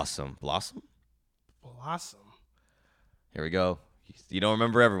 Blossom. Blossom? Here we go. You don't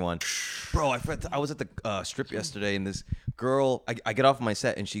remember everyone. Bro, I was at the strip yesterday, and this girl, I get off my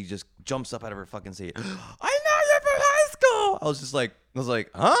set, and she just jumps up out of her fucking seat. I know you from high school. I was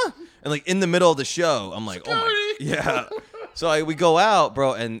like, huh? And like in the middle of the show, I'm like, oh my, yeah. So we go out,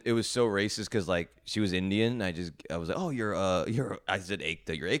 bro, and it was so racist because like she was Indian. I was like, oh, you're I said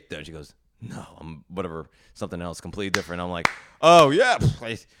Ekta, you're Ekta. And she goes, no, I'm whatever, something else completely different. I'm like, oh yeah.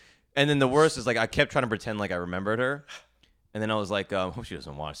 And then the worst is like I kept trying to pretend like I remembered her. And then I was like, hope she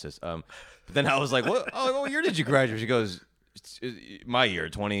doesn't watch this. But then I was like, what year did you graduate? She goes, my year,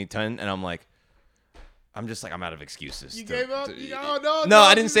 2010. And I'm like, I'm just like, I'm out of excuses. You gave up? No,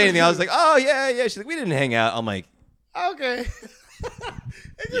 I didn't say anything. I was like, oh, yeah. She's like, we didn't hang out. I'm like, okay.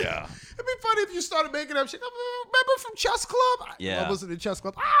 Yeah. It'd be funny if you started making up shit. Remember from chess club? Yeah. I wasn't in chess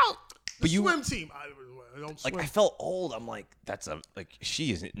club. Oh, the But you- swim team. I don't swim. like I felt old. I'm like,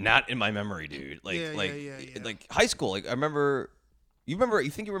 she is not in my memory, dude. Like, Yeah. like high school. Like I remember, you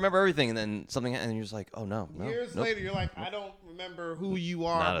think you remember everything, and then something, and you're just like, oh no. Years nope. later, you're like, I don't remember who you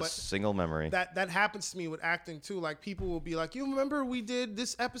are. Not a but single memory. that happens to me with acting too. Like people will be like, you remember we did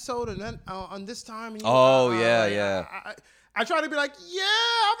this episode and then on this time. And yeah. I try to be like,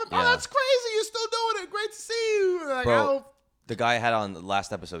 oh, that's crazy. You're still doing it. Great to see you. Like, Bro, the guy I had on the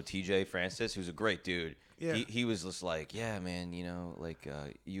last episode, TJ Francis, who's a great dude. Yeah. He was just like, yeah, man, like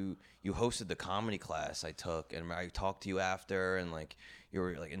you hosted the comedy class I took, and I talked to you after, and like you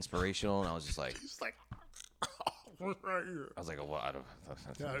were like inspirational, and I was just like, he's like, right here. I was like, oh, well,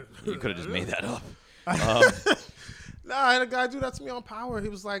 you could have just made that up. Nah, I had a guy do that to me on Power. He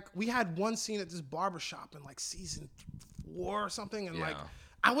was like, we had one scene at this barbershop in like season 4 or something, and like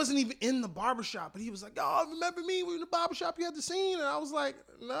I wasn't even in the barbershop, but he was like, oh, remember me? We were in the barbershop, you had the scene, and I was like,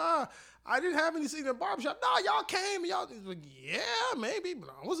 nah, I didn't have any scene in the barbershop. Nah, y'all came, and y'all, he's like, yeah, maybe, but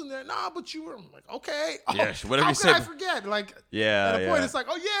I wasn't there. Nah, but you were. I'm like, okay. Yeah, whatever how you could said. I forget? Like, Yeah, at a point, it's like,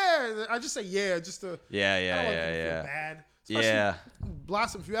 oh yeah, I just say yeah, just to Yeah. feel bad. Especially Yeah.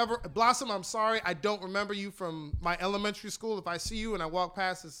 Blossom, Blossom, I'm sorry, I don't remember you from my elementary school. If I see you and I walk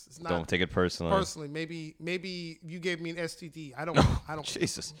past, it's not. Don't take it personally. Personally, maybe you gave me an STD. I don't.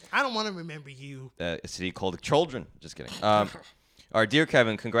 Jesus. I don't want to remember you. A city called children. Just kidding. All right, dear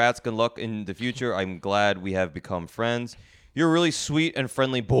Kevin, congrats. Good luck in the future. I'm glad we have become friends. You're a really sweet and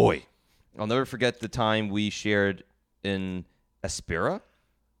friendly boy. I'll never forget the time we shared in Aspera,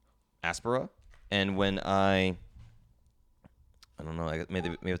 and when I don't know,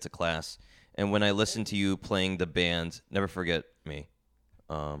 maybe it's a class. And when I listened to you playing the band, Never Forget Me.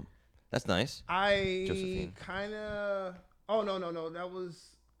 That's nice. I kind of. Oh no, that was.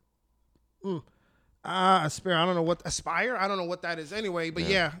 Aspire. I don't know what Aspire. I don't know what that is. Anyway, but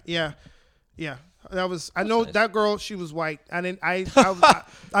yeah. That was. I know nice. that girl. She was white.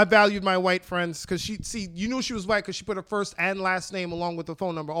 I valued my white friends because you knew she was white because she put her first and last name along with the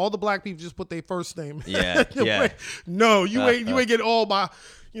phone number. All the black people just put their first name. Yeah. No, you ain't getting all my.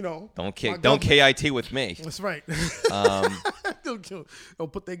 Don't KIT with me. That's right.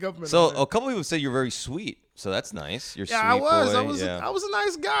 Don't put their government. So on there. a couple people said you're very sweet. So that's nice. You're sweet. I was. Boy. I was a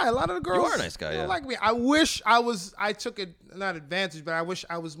nice guy. A lot of the girls. You are a nice guy. Yeah. Like me. I wish I took it not advantage, but I wish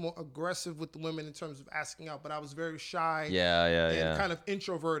I was more aggressive with the women in terms of asking out. But I was very shy. Yeah. Kind of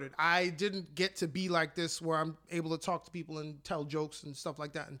introverted. I didn't get to be like this where I'm able to talk to people and tell jokes and stuff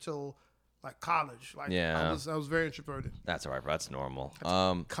like that until like college. Like I was very introverted. That's all right, bro. That's normal.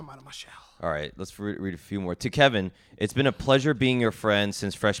 Come out of my shell. All right, let's read a few more. To Kevin, it's been a pleasure being your friend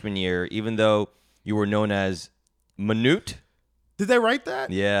since freshman year, even though you were known as Manute. Did they write that?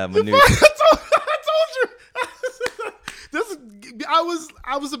 Yeah, Manute. I told you.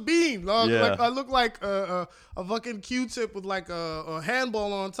 I was a bean. Yeah. Like I look like a fucking Q-tip with like a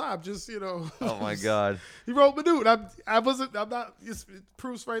handball on top. Just Oh my God. He wrote Manute. I'm not. It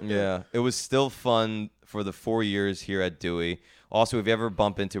proves right there. Yeah, it was still fun for the 4 years here at Dewey. Also, if you ever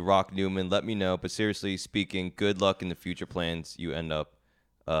bump into Rock Newman, let me know. But seriously speaking, good luck in the future plans you end up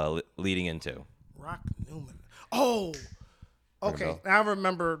leading into. Rock Newman. Oh, okay. I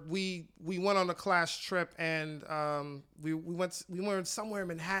remember we went on a class trip and we went somewhere in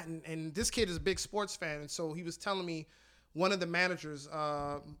Manhattan, and this kid is a big sports fan, and so he was telling me one of the managers,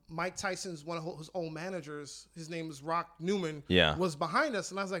 Mike Tyson's one of his old managers, his name was Rock Newman, was behind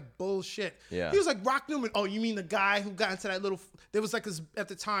us, and I was like, bullshit. Yeah. He was like, Rock Newman. Oh, you mean the guy who got into that little? There was like at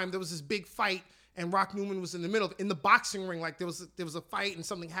the time there was this big fight. And Rock Newman was in the middle, in the boxing ring. Like there was a fight and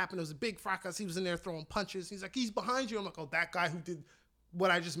something happened. There was a big fracas. He was in there throwing punches. He's like, he's behind you. I'm like, oh, that guy who did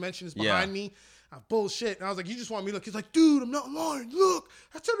what I just mentioned is behind me. Bullshit. And I was like, you just want me to look. He's like, dude, I'm not lying. Look.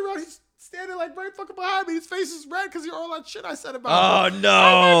 I turned around. He's standing like right fucking behind me. His face is red because of all that shit I said about him. Oh no!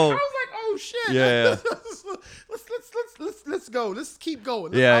 I was like, oh shit. Yeah. let's go. Let's keep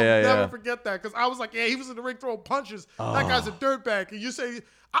going. I'll never forget that because I was like, yeah, he was in the ring throwing punches. Oh. That guy's a dirtbag. And you say.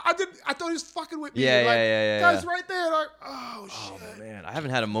 I thought he was fucking with me. Guys, right there. Like, oh shit. Oh man, I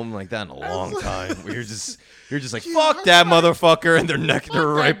haven't had a moment like that in a long time. Where you're just like, fuck that motherfucker, and they're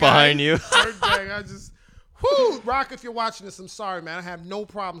right behind you. I just, Whoo, Rock, if you're watching this, I'm sorry, man. I have no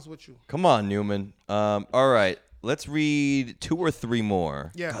problems with you. Come on, Newman. All right. Let's read 2 or 3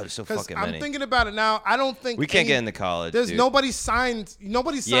 more. Yeah, God, there's so fucking many. I'm thinking about it now. I don't think we can't get into college. There's dude. nobody signs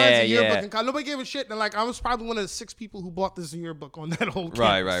a yearbook in college. Nobody gave a shit. And like, I was probably one of the 6 people who bought this yearbook on that whole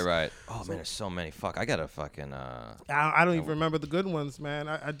campus. Right. Oh man, there's so many. Fuck, I gotta fucking. I don't even remember the good ones, man.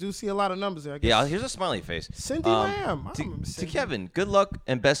 I do see a lot of numbers there. Yeah, here's a smiley face. Cindy Lamb. To Kevin, good luck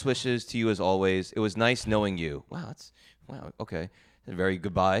and best wishes to you as always. It was nice knowing you. Wow, okay. Very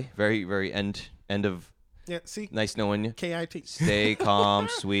goodbye. Very very end of. Yeah, see? Nice knowing you. KIT. Stay calm,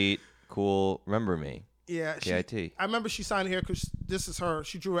 sweet, cool. Remember me. Yeah. KIT. I remember she signed here because this is her.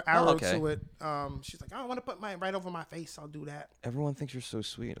 She drew an arrow to it. She's like, I don't want to put mine right over my face. I'll do that. Everyone thinks you're so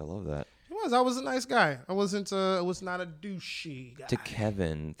sweet. I love that. I was a nice guy. I was not a douchey guy. To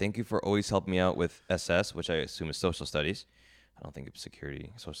Kevin, thank you for always helping me out with SS, which I assume is social studies. I don't think it's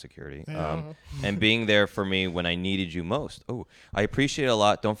social security. And being there for me when I needed you most. Oh, I appreciate it a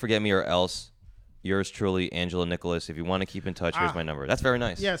lot. Don't forget me or else. Yours truly, Angela Nicholas. If you want to keep in touch, here's my number. That's very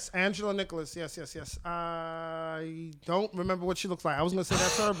nice. Yes, Angela Nicholas. Yes. I don't remember what she looks like. I was going to say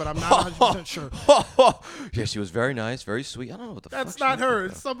that's her, but I'm not 100% sure. Yeah, she was very nice, very sweet. I don't know what the fuck. That's not her.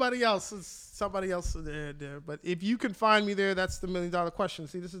 It's somebody else. It's somebody else there. But if you can find me there, that's the $1 million question.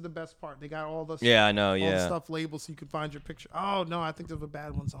 See, this is the best part. They got all the I know. All the stuff labeled so you can find your picture. Oh no, I think there's the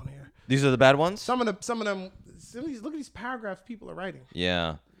bad ones on here. These are the bad ones. Some of them. Look at these paragraphs people are writing.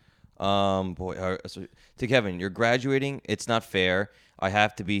 Yeah. To Kevin, you're graduating. It's not fair. I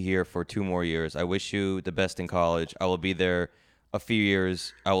have to be here for 2 more years. I wish you the best in college. I will be there a few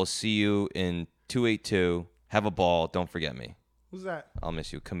years. I will see you in 282. Have a ball. Don't forget me. Who's that? I'll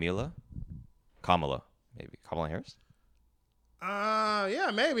miss you. Kamala, maybe Kamala Harris. Yeah,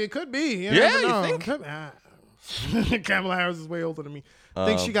 maybe it could be. You think? Kamala Harris is way older than me. I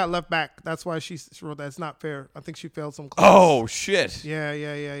think she got left back. That's why she wrote that. It's not fair. I think she failed some class. Oh, shit.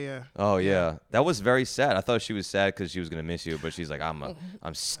 Yeah. Oh, yeah. That was very sad. I thought she was sad because she was going to miss you, but she's like, I'm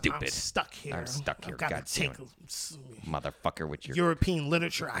stupid. I'm stuck here. I've got to take motherfucker with your European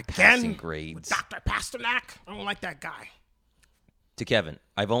literature again. Passing grades. With Dr. Pasternak. I don't like that guy. To Kevin,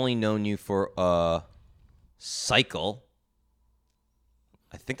 I've only known you for a cycle.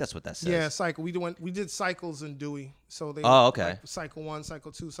 I think that's what that says. Yeah, cycle. We did cycles in Dewey. So they okay. Like cycle 1, cycle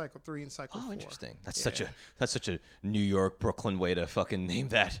 2, cycle 3, and cycle 4. Oh, interesting. That's such a New York, Brooklyn way to fucking name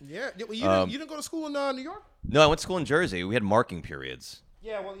that. Yeah. You didn't go to school in New York? No, I went to school in Jersey. We had marking periods.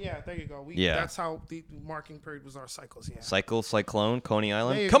 Yeah, there you go. That's how the marking period was our cycles, yeah. Cycle, Cyclone, Coney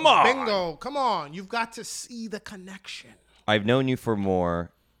Island. Come on. Bingo. Come on. You've got to see the connection. I've known you for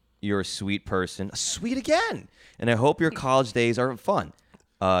more. You're a sweet person. Sweet again. And I hope your college days are fun.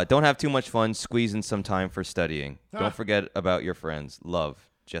 Don't have too much fun. Squeeze in some time for studying. Don't forget about your friends. Love,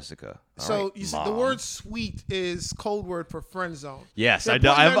 Jessica. You see, the word "sweet" is code word for friend zone. Yes, I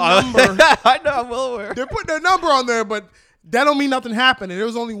know. I know. I'm well aware. They're putting their number on there, but that don't mean nothing happened. And there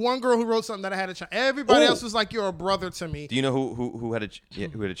was only one girl who wrote something that I had a chance. Everybody else was like, "You're a brother to me." Do you know who had a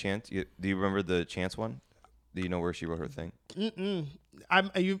chance? Do you remember the chance one? Do you know where she wrote her thing?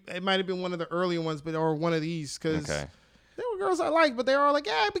 It might have been one of the earlier ones, or one of these because. Okay. There were girls I liked, but they were all like,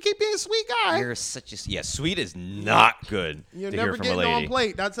 "Yeah, but keep being a sweet guy." You're such a sweet is not good. You're never getting on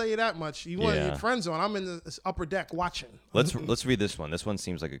plate. I'll tell you that much. You want your friend zone. I'm in the upper deck watching. Let's read this one. This one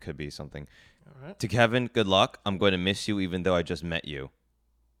seems like it could be something. All right. To Kevin, good luck. I'm going to miss you, even though I just met you.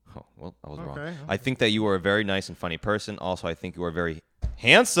 Oh well, I was wrong. Okay. I think that you are a very nice and funny person. Also, I think you are very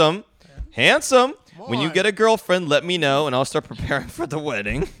handsome. Handsome. When you get a girlfriend, let me know, and I'll start preparing for the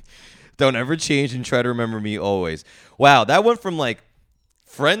wedding. Don't ever change and try to remember me always. Wow, that went from like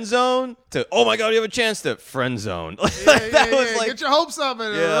friend zone to oh my god, you have a chance to friend zone. Was like get your hopes up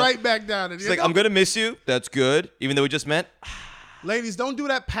and right back down. It's like I'm gonna miss you. That's good, even though we just met. Ladies, don't do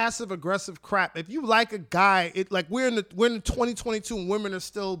that passive aggressive crap. If you like a guy, we're in 2022 and women are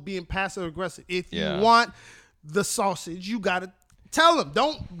still being passive aggressive. If you want the sausage, you gotta tell them.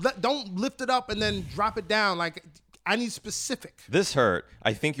 Don't lift it up and then drop it down like. I need specific. This hurt.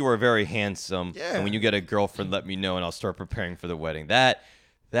 I think you are very handsome. Yeah. And when you get a girlfriend, let me know, and I'll start preparing for the wedding. That's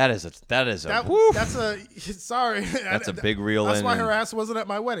a sorry. That's a big reel. That's why her ass wasn't at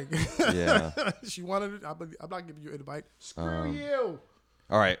my wedding. Yeah. She wanted it. I'm not giving you an invite. Screw you.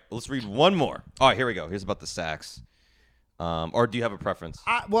 All right. Let's read one more. All right. Here we go. Here's about the sax. Or do you have a preference?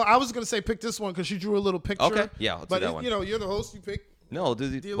 I was gonna say pick this one because she drew a little picture. Okay. Yeah. Let's do that one. You're the host. You pick. No, we'll do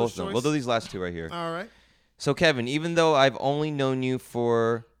both of them. We'll do these last 2 right here. All right. So Kevin, even though I've only known you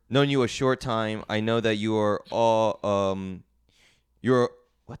a short time, I know that you are what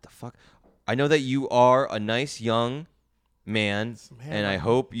the fuck? I know that you are a nice young man, and I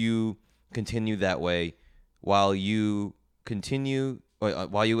hope you continue that way. while you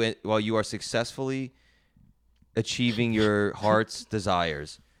are successfully achieving your heart's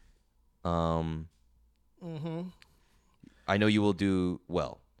desires. I know you will do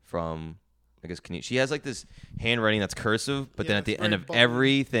well. From, I guess, she has like this handwriting that's cursive, but then at the end of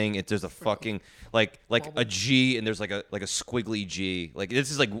everything, there's a fucking like a G, and there's like a squiggly G. Like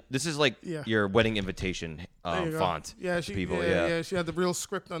this is like your wedding invitation font. Yeah, she had the real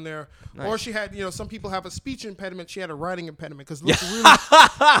script on there. Nice. Or she had, some people have a speech impediment. She had a writing impediment because it looks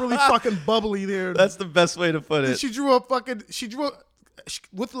really fucking bubbly there. That's the best way to put it. And she drew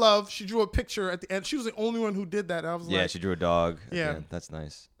with love. She drew a picture at the end. She was the only one who did that. I was like, she drew a dog. Yeah, that's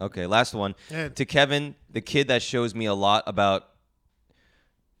nice. Okay, last one. To Kevin, the kid that shows me a lot about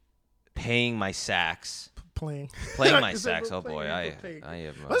paying my sax. Playing my sax. Oh boy, I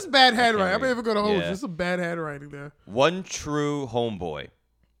have. That's bad handwriting. I'm never gonna hold you. It's a bad handwriting there. One true homeboy.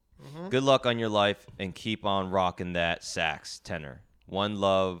 Good luck on your life and keep on rocking that sax tenor. One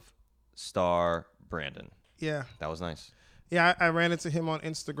love, Star Brandon. Yeah, that was nice. Yeah, I ran into him on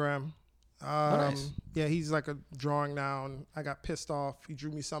Instagram. Nice. Yeah, he's like a drawing now, and I got pissed off. He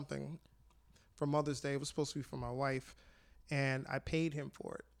drew me something for Mother's Day. It was supposed to be for my wife, and I paid him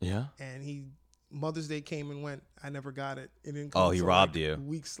for it. Yeah. And Mother's Day came and went. I never got it. It didn't come. Oh, he robbed you.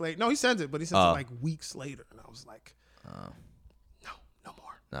 Weeks later. No, he sent it, but he sent it like weeks later, and I was like, no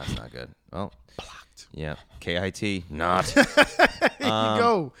more. That's not good. Well, blocked. Yeah, KIT, not. There you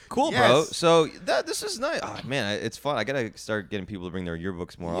go. Cool, bro. So this is nice. Oh man, it's fun. I gotta start getting people to bring their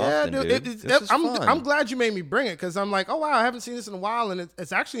yearbooks more often, dude. I'm glad you made me bring it because I'm like, oh wow, I haven't seen this in a while, and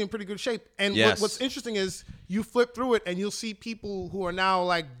it's actually in pretty good shape. And what's interesting is you flip through it and you'll see people who are now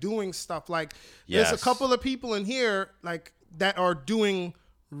like doing stuff. Like there's a couple of people in here like that are doing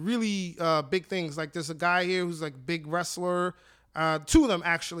really big things. Like there's a guy here who's like big wrestler. Two of them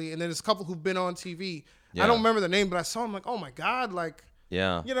actually, and then there's a couple who've been on TV. I don't remember the name, but I saw him like, oh my god, like,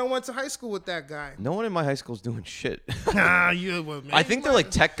 went to high school with that guy. No one in my high school is doing shit. I think they're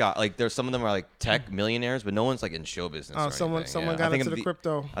like tech guys. Like there's some of them are like tech millionaires, but no one's like in show business. Oh, someone got into the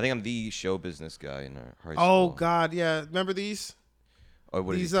crypto. I think I'm the show business guy in our high school. Oh god, yeah. Remember these? Oh,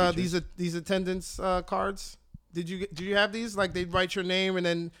 what these attendance cards? Did you have these? Like they'd write your name and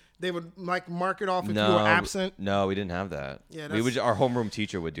then they would like mark it off if you were absent. No, we didn't have that. Yeah, our homeroom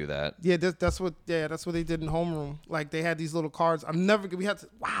teacher would do that. Yeah, that's what they did in homeroom. Like they had these little cards. You had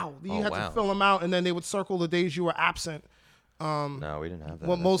to fill them out and then they would circle the days you were absent. No, we didn't have that.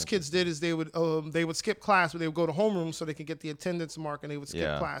 What most kids did is they would skip class, but they would go to homeroom so they could get the attendance mark, and they would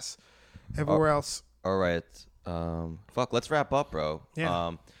skip class everywhere else. All right, let's wrap up, bro.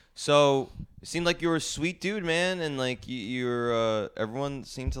 Yeah. So it seemed like you were a sweet dude, man, and like you're everyone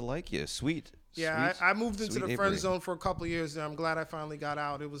seemed to like you. Sweet. Yeah, I moved into the friend zone for a couple of years, and I'm glad I finally got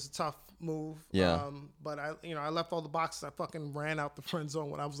out. It was a tough move. Yeah. But I left all the boxes. I fucking ran out the friend zone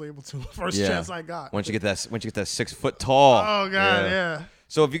when I was able to. First chance I got. Once you get that 6 foot tall. Oh god, yeah.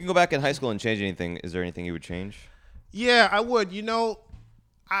 So if you can go back in high school and change anything, is there anything you would change? Yeah, I would.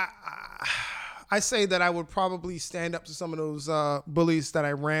 I say that I would probably stand up to some of those bullies that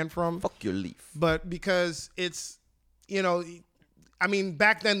I ran from. Fuck your leaf. But because it's,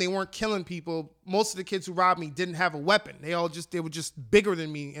 back then they weren't killing people. Most of the kids who robbed me didn't have a weapon. They were just bigger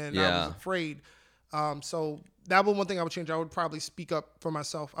than me, and I was afraid. So that was one thing I would change. I would probably speak up for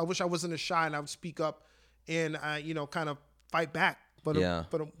myself. I wish I wasn't as shy, and I would speak up and kind of fight back. But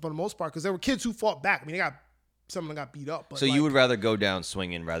for the most part, because there were kids who fought back. I mean, some of them got beat up. But so you would rather go down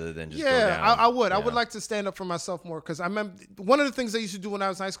swinging rather than just go down? I would. Yeah. I would like to stand up for myself more because I remember one of the things I used to do when I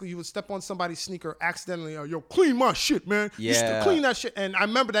was in high school, you would step on somebody's sneaker accidentally. Yo, clean my shit, man. Yeah. You used to clean that shit. And I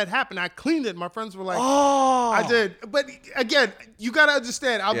remember that happened. I cleaned it. My friends were like, oh. I did. But again, you got to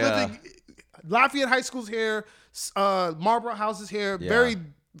understand. I'm living, Lafayette High School's here. Marlboro House is here. Yeah. Very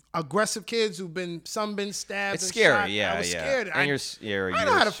aggressive kids who've been stabbed. It's scary, shot. Yeah. I was scared. And I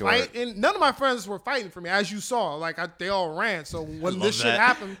know how to fight, and none of my friends were fighting for me, as you saw. Like they all ran. So when this shit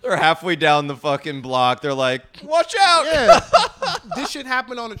happened, they're halfway down the fucking block. They're like, "Watch out!" Yeah, this shit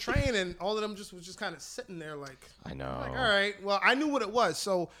happened on a train, and all of them was just kind of sitting there, like, I know. Like, all right, well, I knew what it was.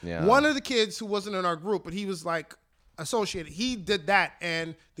 So one of the kids who wasn't in our group, but he was like associated. He did that,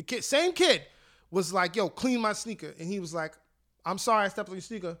 and the same kid was like, "Yo, clean my sneaker," and he was like, I'm sorry I stepped on your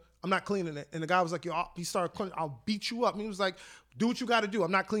sneaker. I'm not cleaning it. And the guy was like, he started cleaning, I'll beat you up. And he was like, do what you got to do.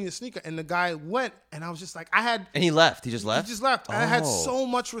 I'm not cleaning your sneaker. And the guy went, and I was just like, And he left. He just left? He just left. Oh. I had so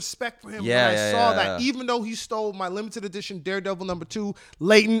much respect for him when I saw that. Even though he stole my limited edition Daredevil #2,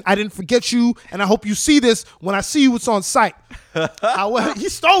 Leighton, I didn't forget you. And I hope you see this. When I see you, it's on site. He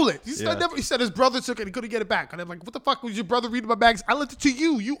stole it. He said his brother took it. He couldn't get it back. And I'm like, what the fuck was your brother reading my bags? I lent it to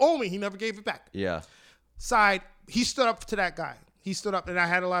you. You owe me. He never gave it back. Yeah. side, he stood up to that guy. He stood up, and I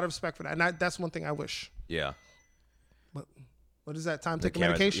had a lot of respect for that. And that's one thing I wish. Yeah. But what is that? Time to take a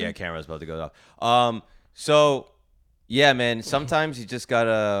medication? Yeah, camera's about to go off. So, yeah, man, sometimes you just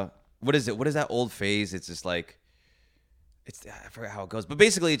gotta, what is it? What is that old phase? It's just like, I forget how it goes. But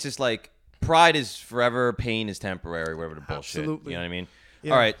basically, it's just like, pride is forever, pain is temporary, whatever the bullshit. Absolutely. You know what I mean?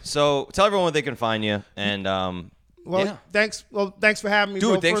 Yeah. All right, so tell everyone where they can find you. And, thanks for having me,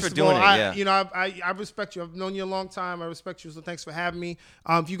 dude. bro. Thanks First for doing all, it. Yeah. You know, I respect you. I've known you a long time. I respect you, so thanks for having me.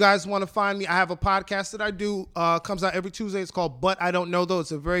 If you guys want to find me, I have a podcast that I do. Comes out every Tuesday. It's called But I Don't Know Though.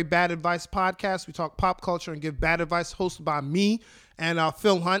 It's a very bad advice podcast. We talk pop culture and give bad advice. Hosted by me and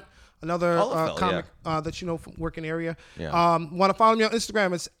Phil Hunt, another comic that you know from working area. Yeah. Want to follow me on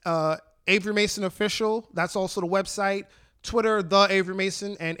Instagram? It's Avery Mason Official. That's also the website. Twitter, The Avery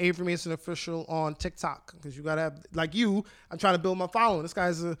Mason, and Avery Mason Official on TikTok. Because you got to have, like you, I'm trying to build my following. This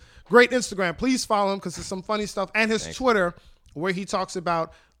guy's a great Instagram. Please follow him because there's some funny stuff. And his Twitter, where he talks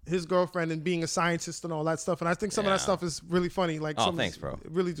about his girlfriend and being a scientist and all that stuff. And I think some of that stuff is really funny. Like, thanks, bro.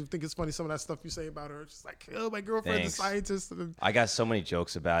 Really do think it's funny, some of that stuff you say about her. It's just like, oh, my girlfriend's a scientist. I got so many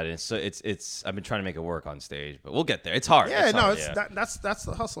jokes about it. It's I've been trying to make it work on stage, but we'll get there. It's hard. Yeah, it's that's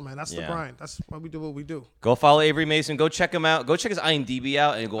the hustle, man. That's the grind. That's why we do what we do. Go follow Avery Mason. Go check him out. Go check his IMDb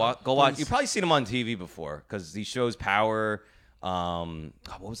out and go watch. You've probably seen him on TV before because he shows Power.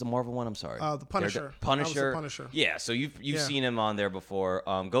 What was the Marvel one? I'm sorry. The Punisher. Punisher. Yeah, so you've seen him on there before.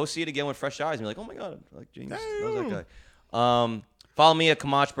 Go see it again with fresh eyes and be like, oh my god, like James knows that guy. Follow me at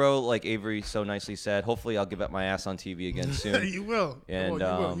Kamach Bro, like Avery so nicely said. Hopefully, I'll give up my ass on TV again soon. You will. And you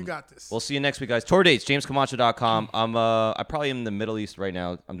will. You got this. We'll see you next week, guys. Tour dates, JamesCamacho.com. I probably am in the Middle East right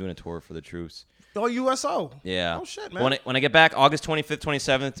now. I'm doing a tour for the troops. Oh, USO. Yeah. Oh, shit, man. When I get back, August 25th,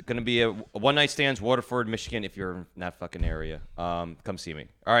 27th, going to be a one-night stands, Waterford, Michigan, if you're in that fucking area. Come see me.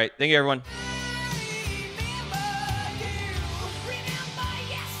 All right. Thank you, everyone.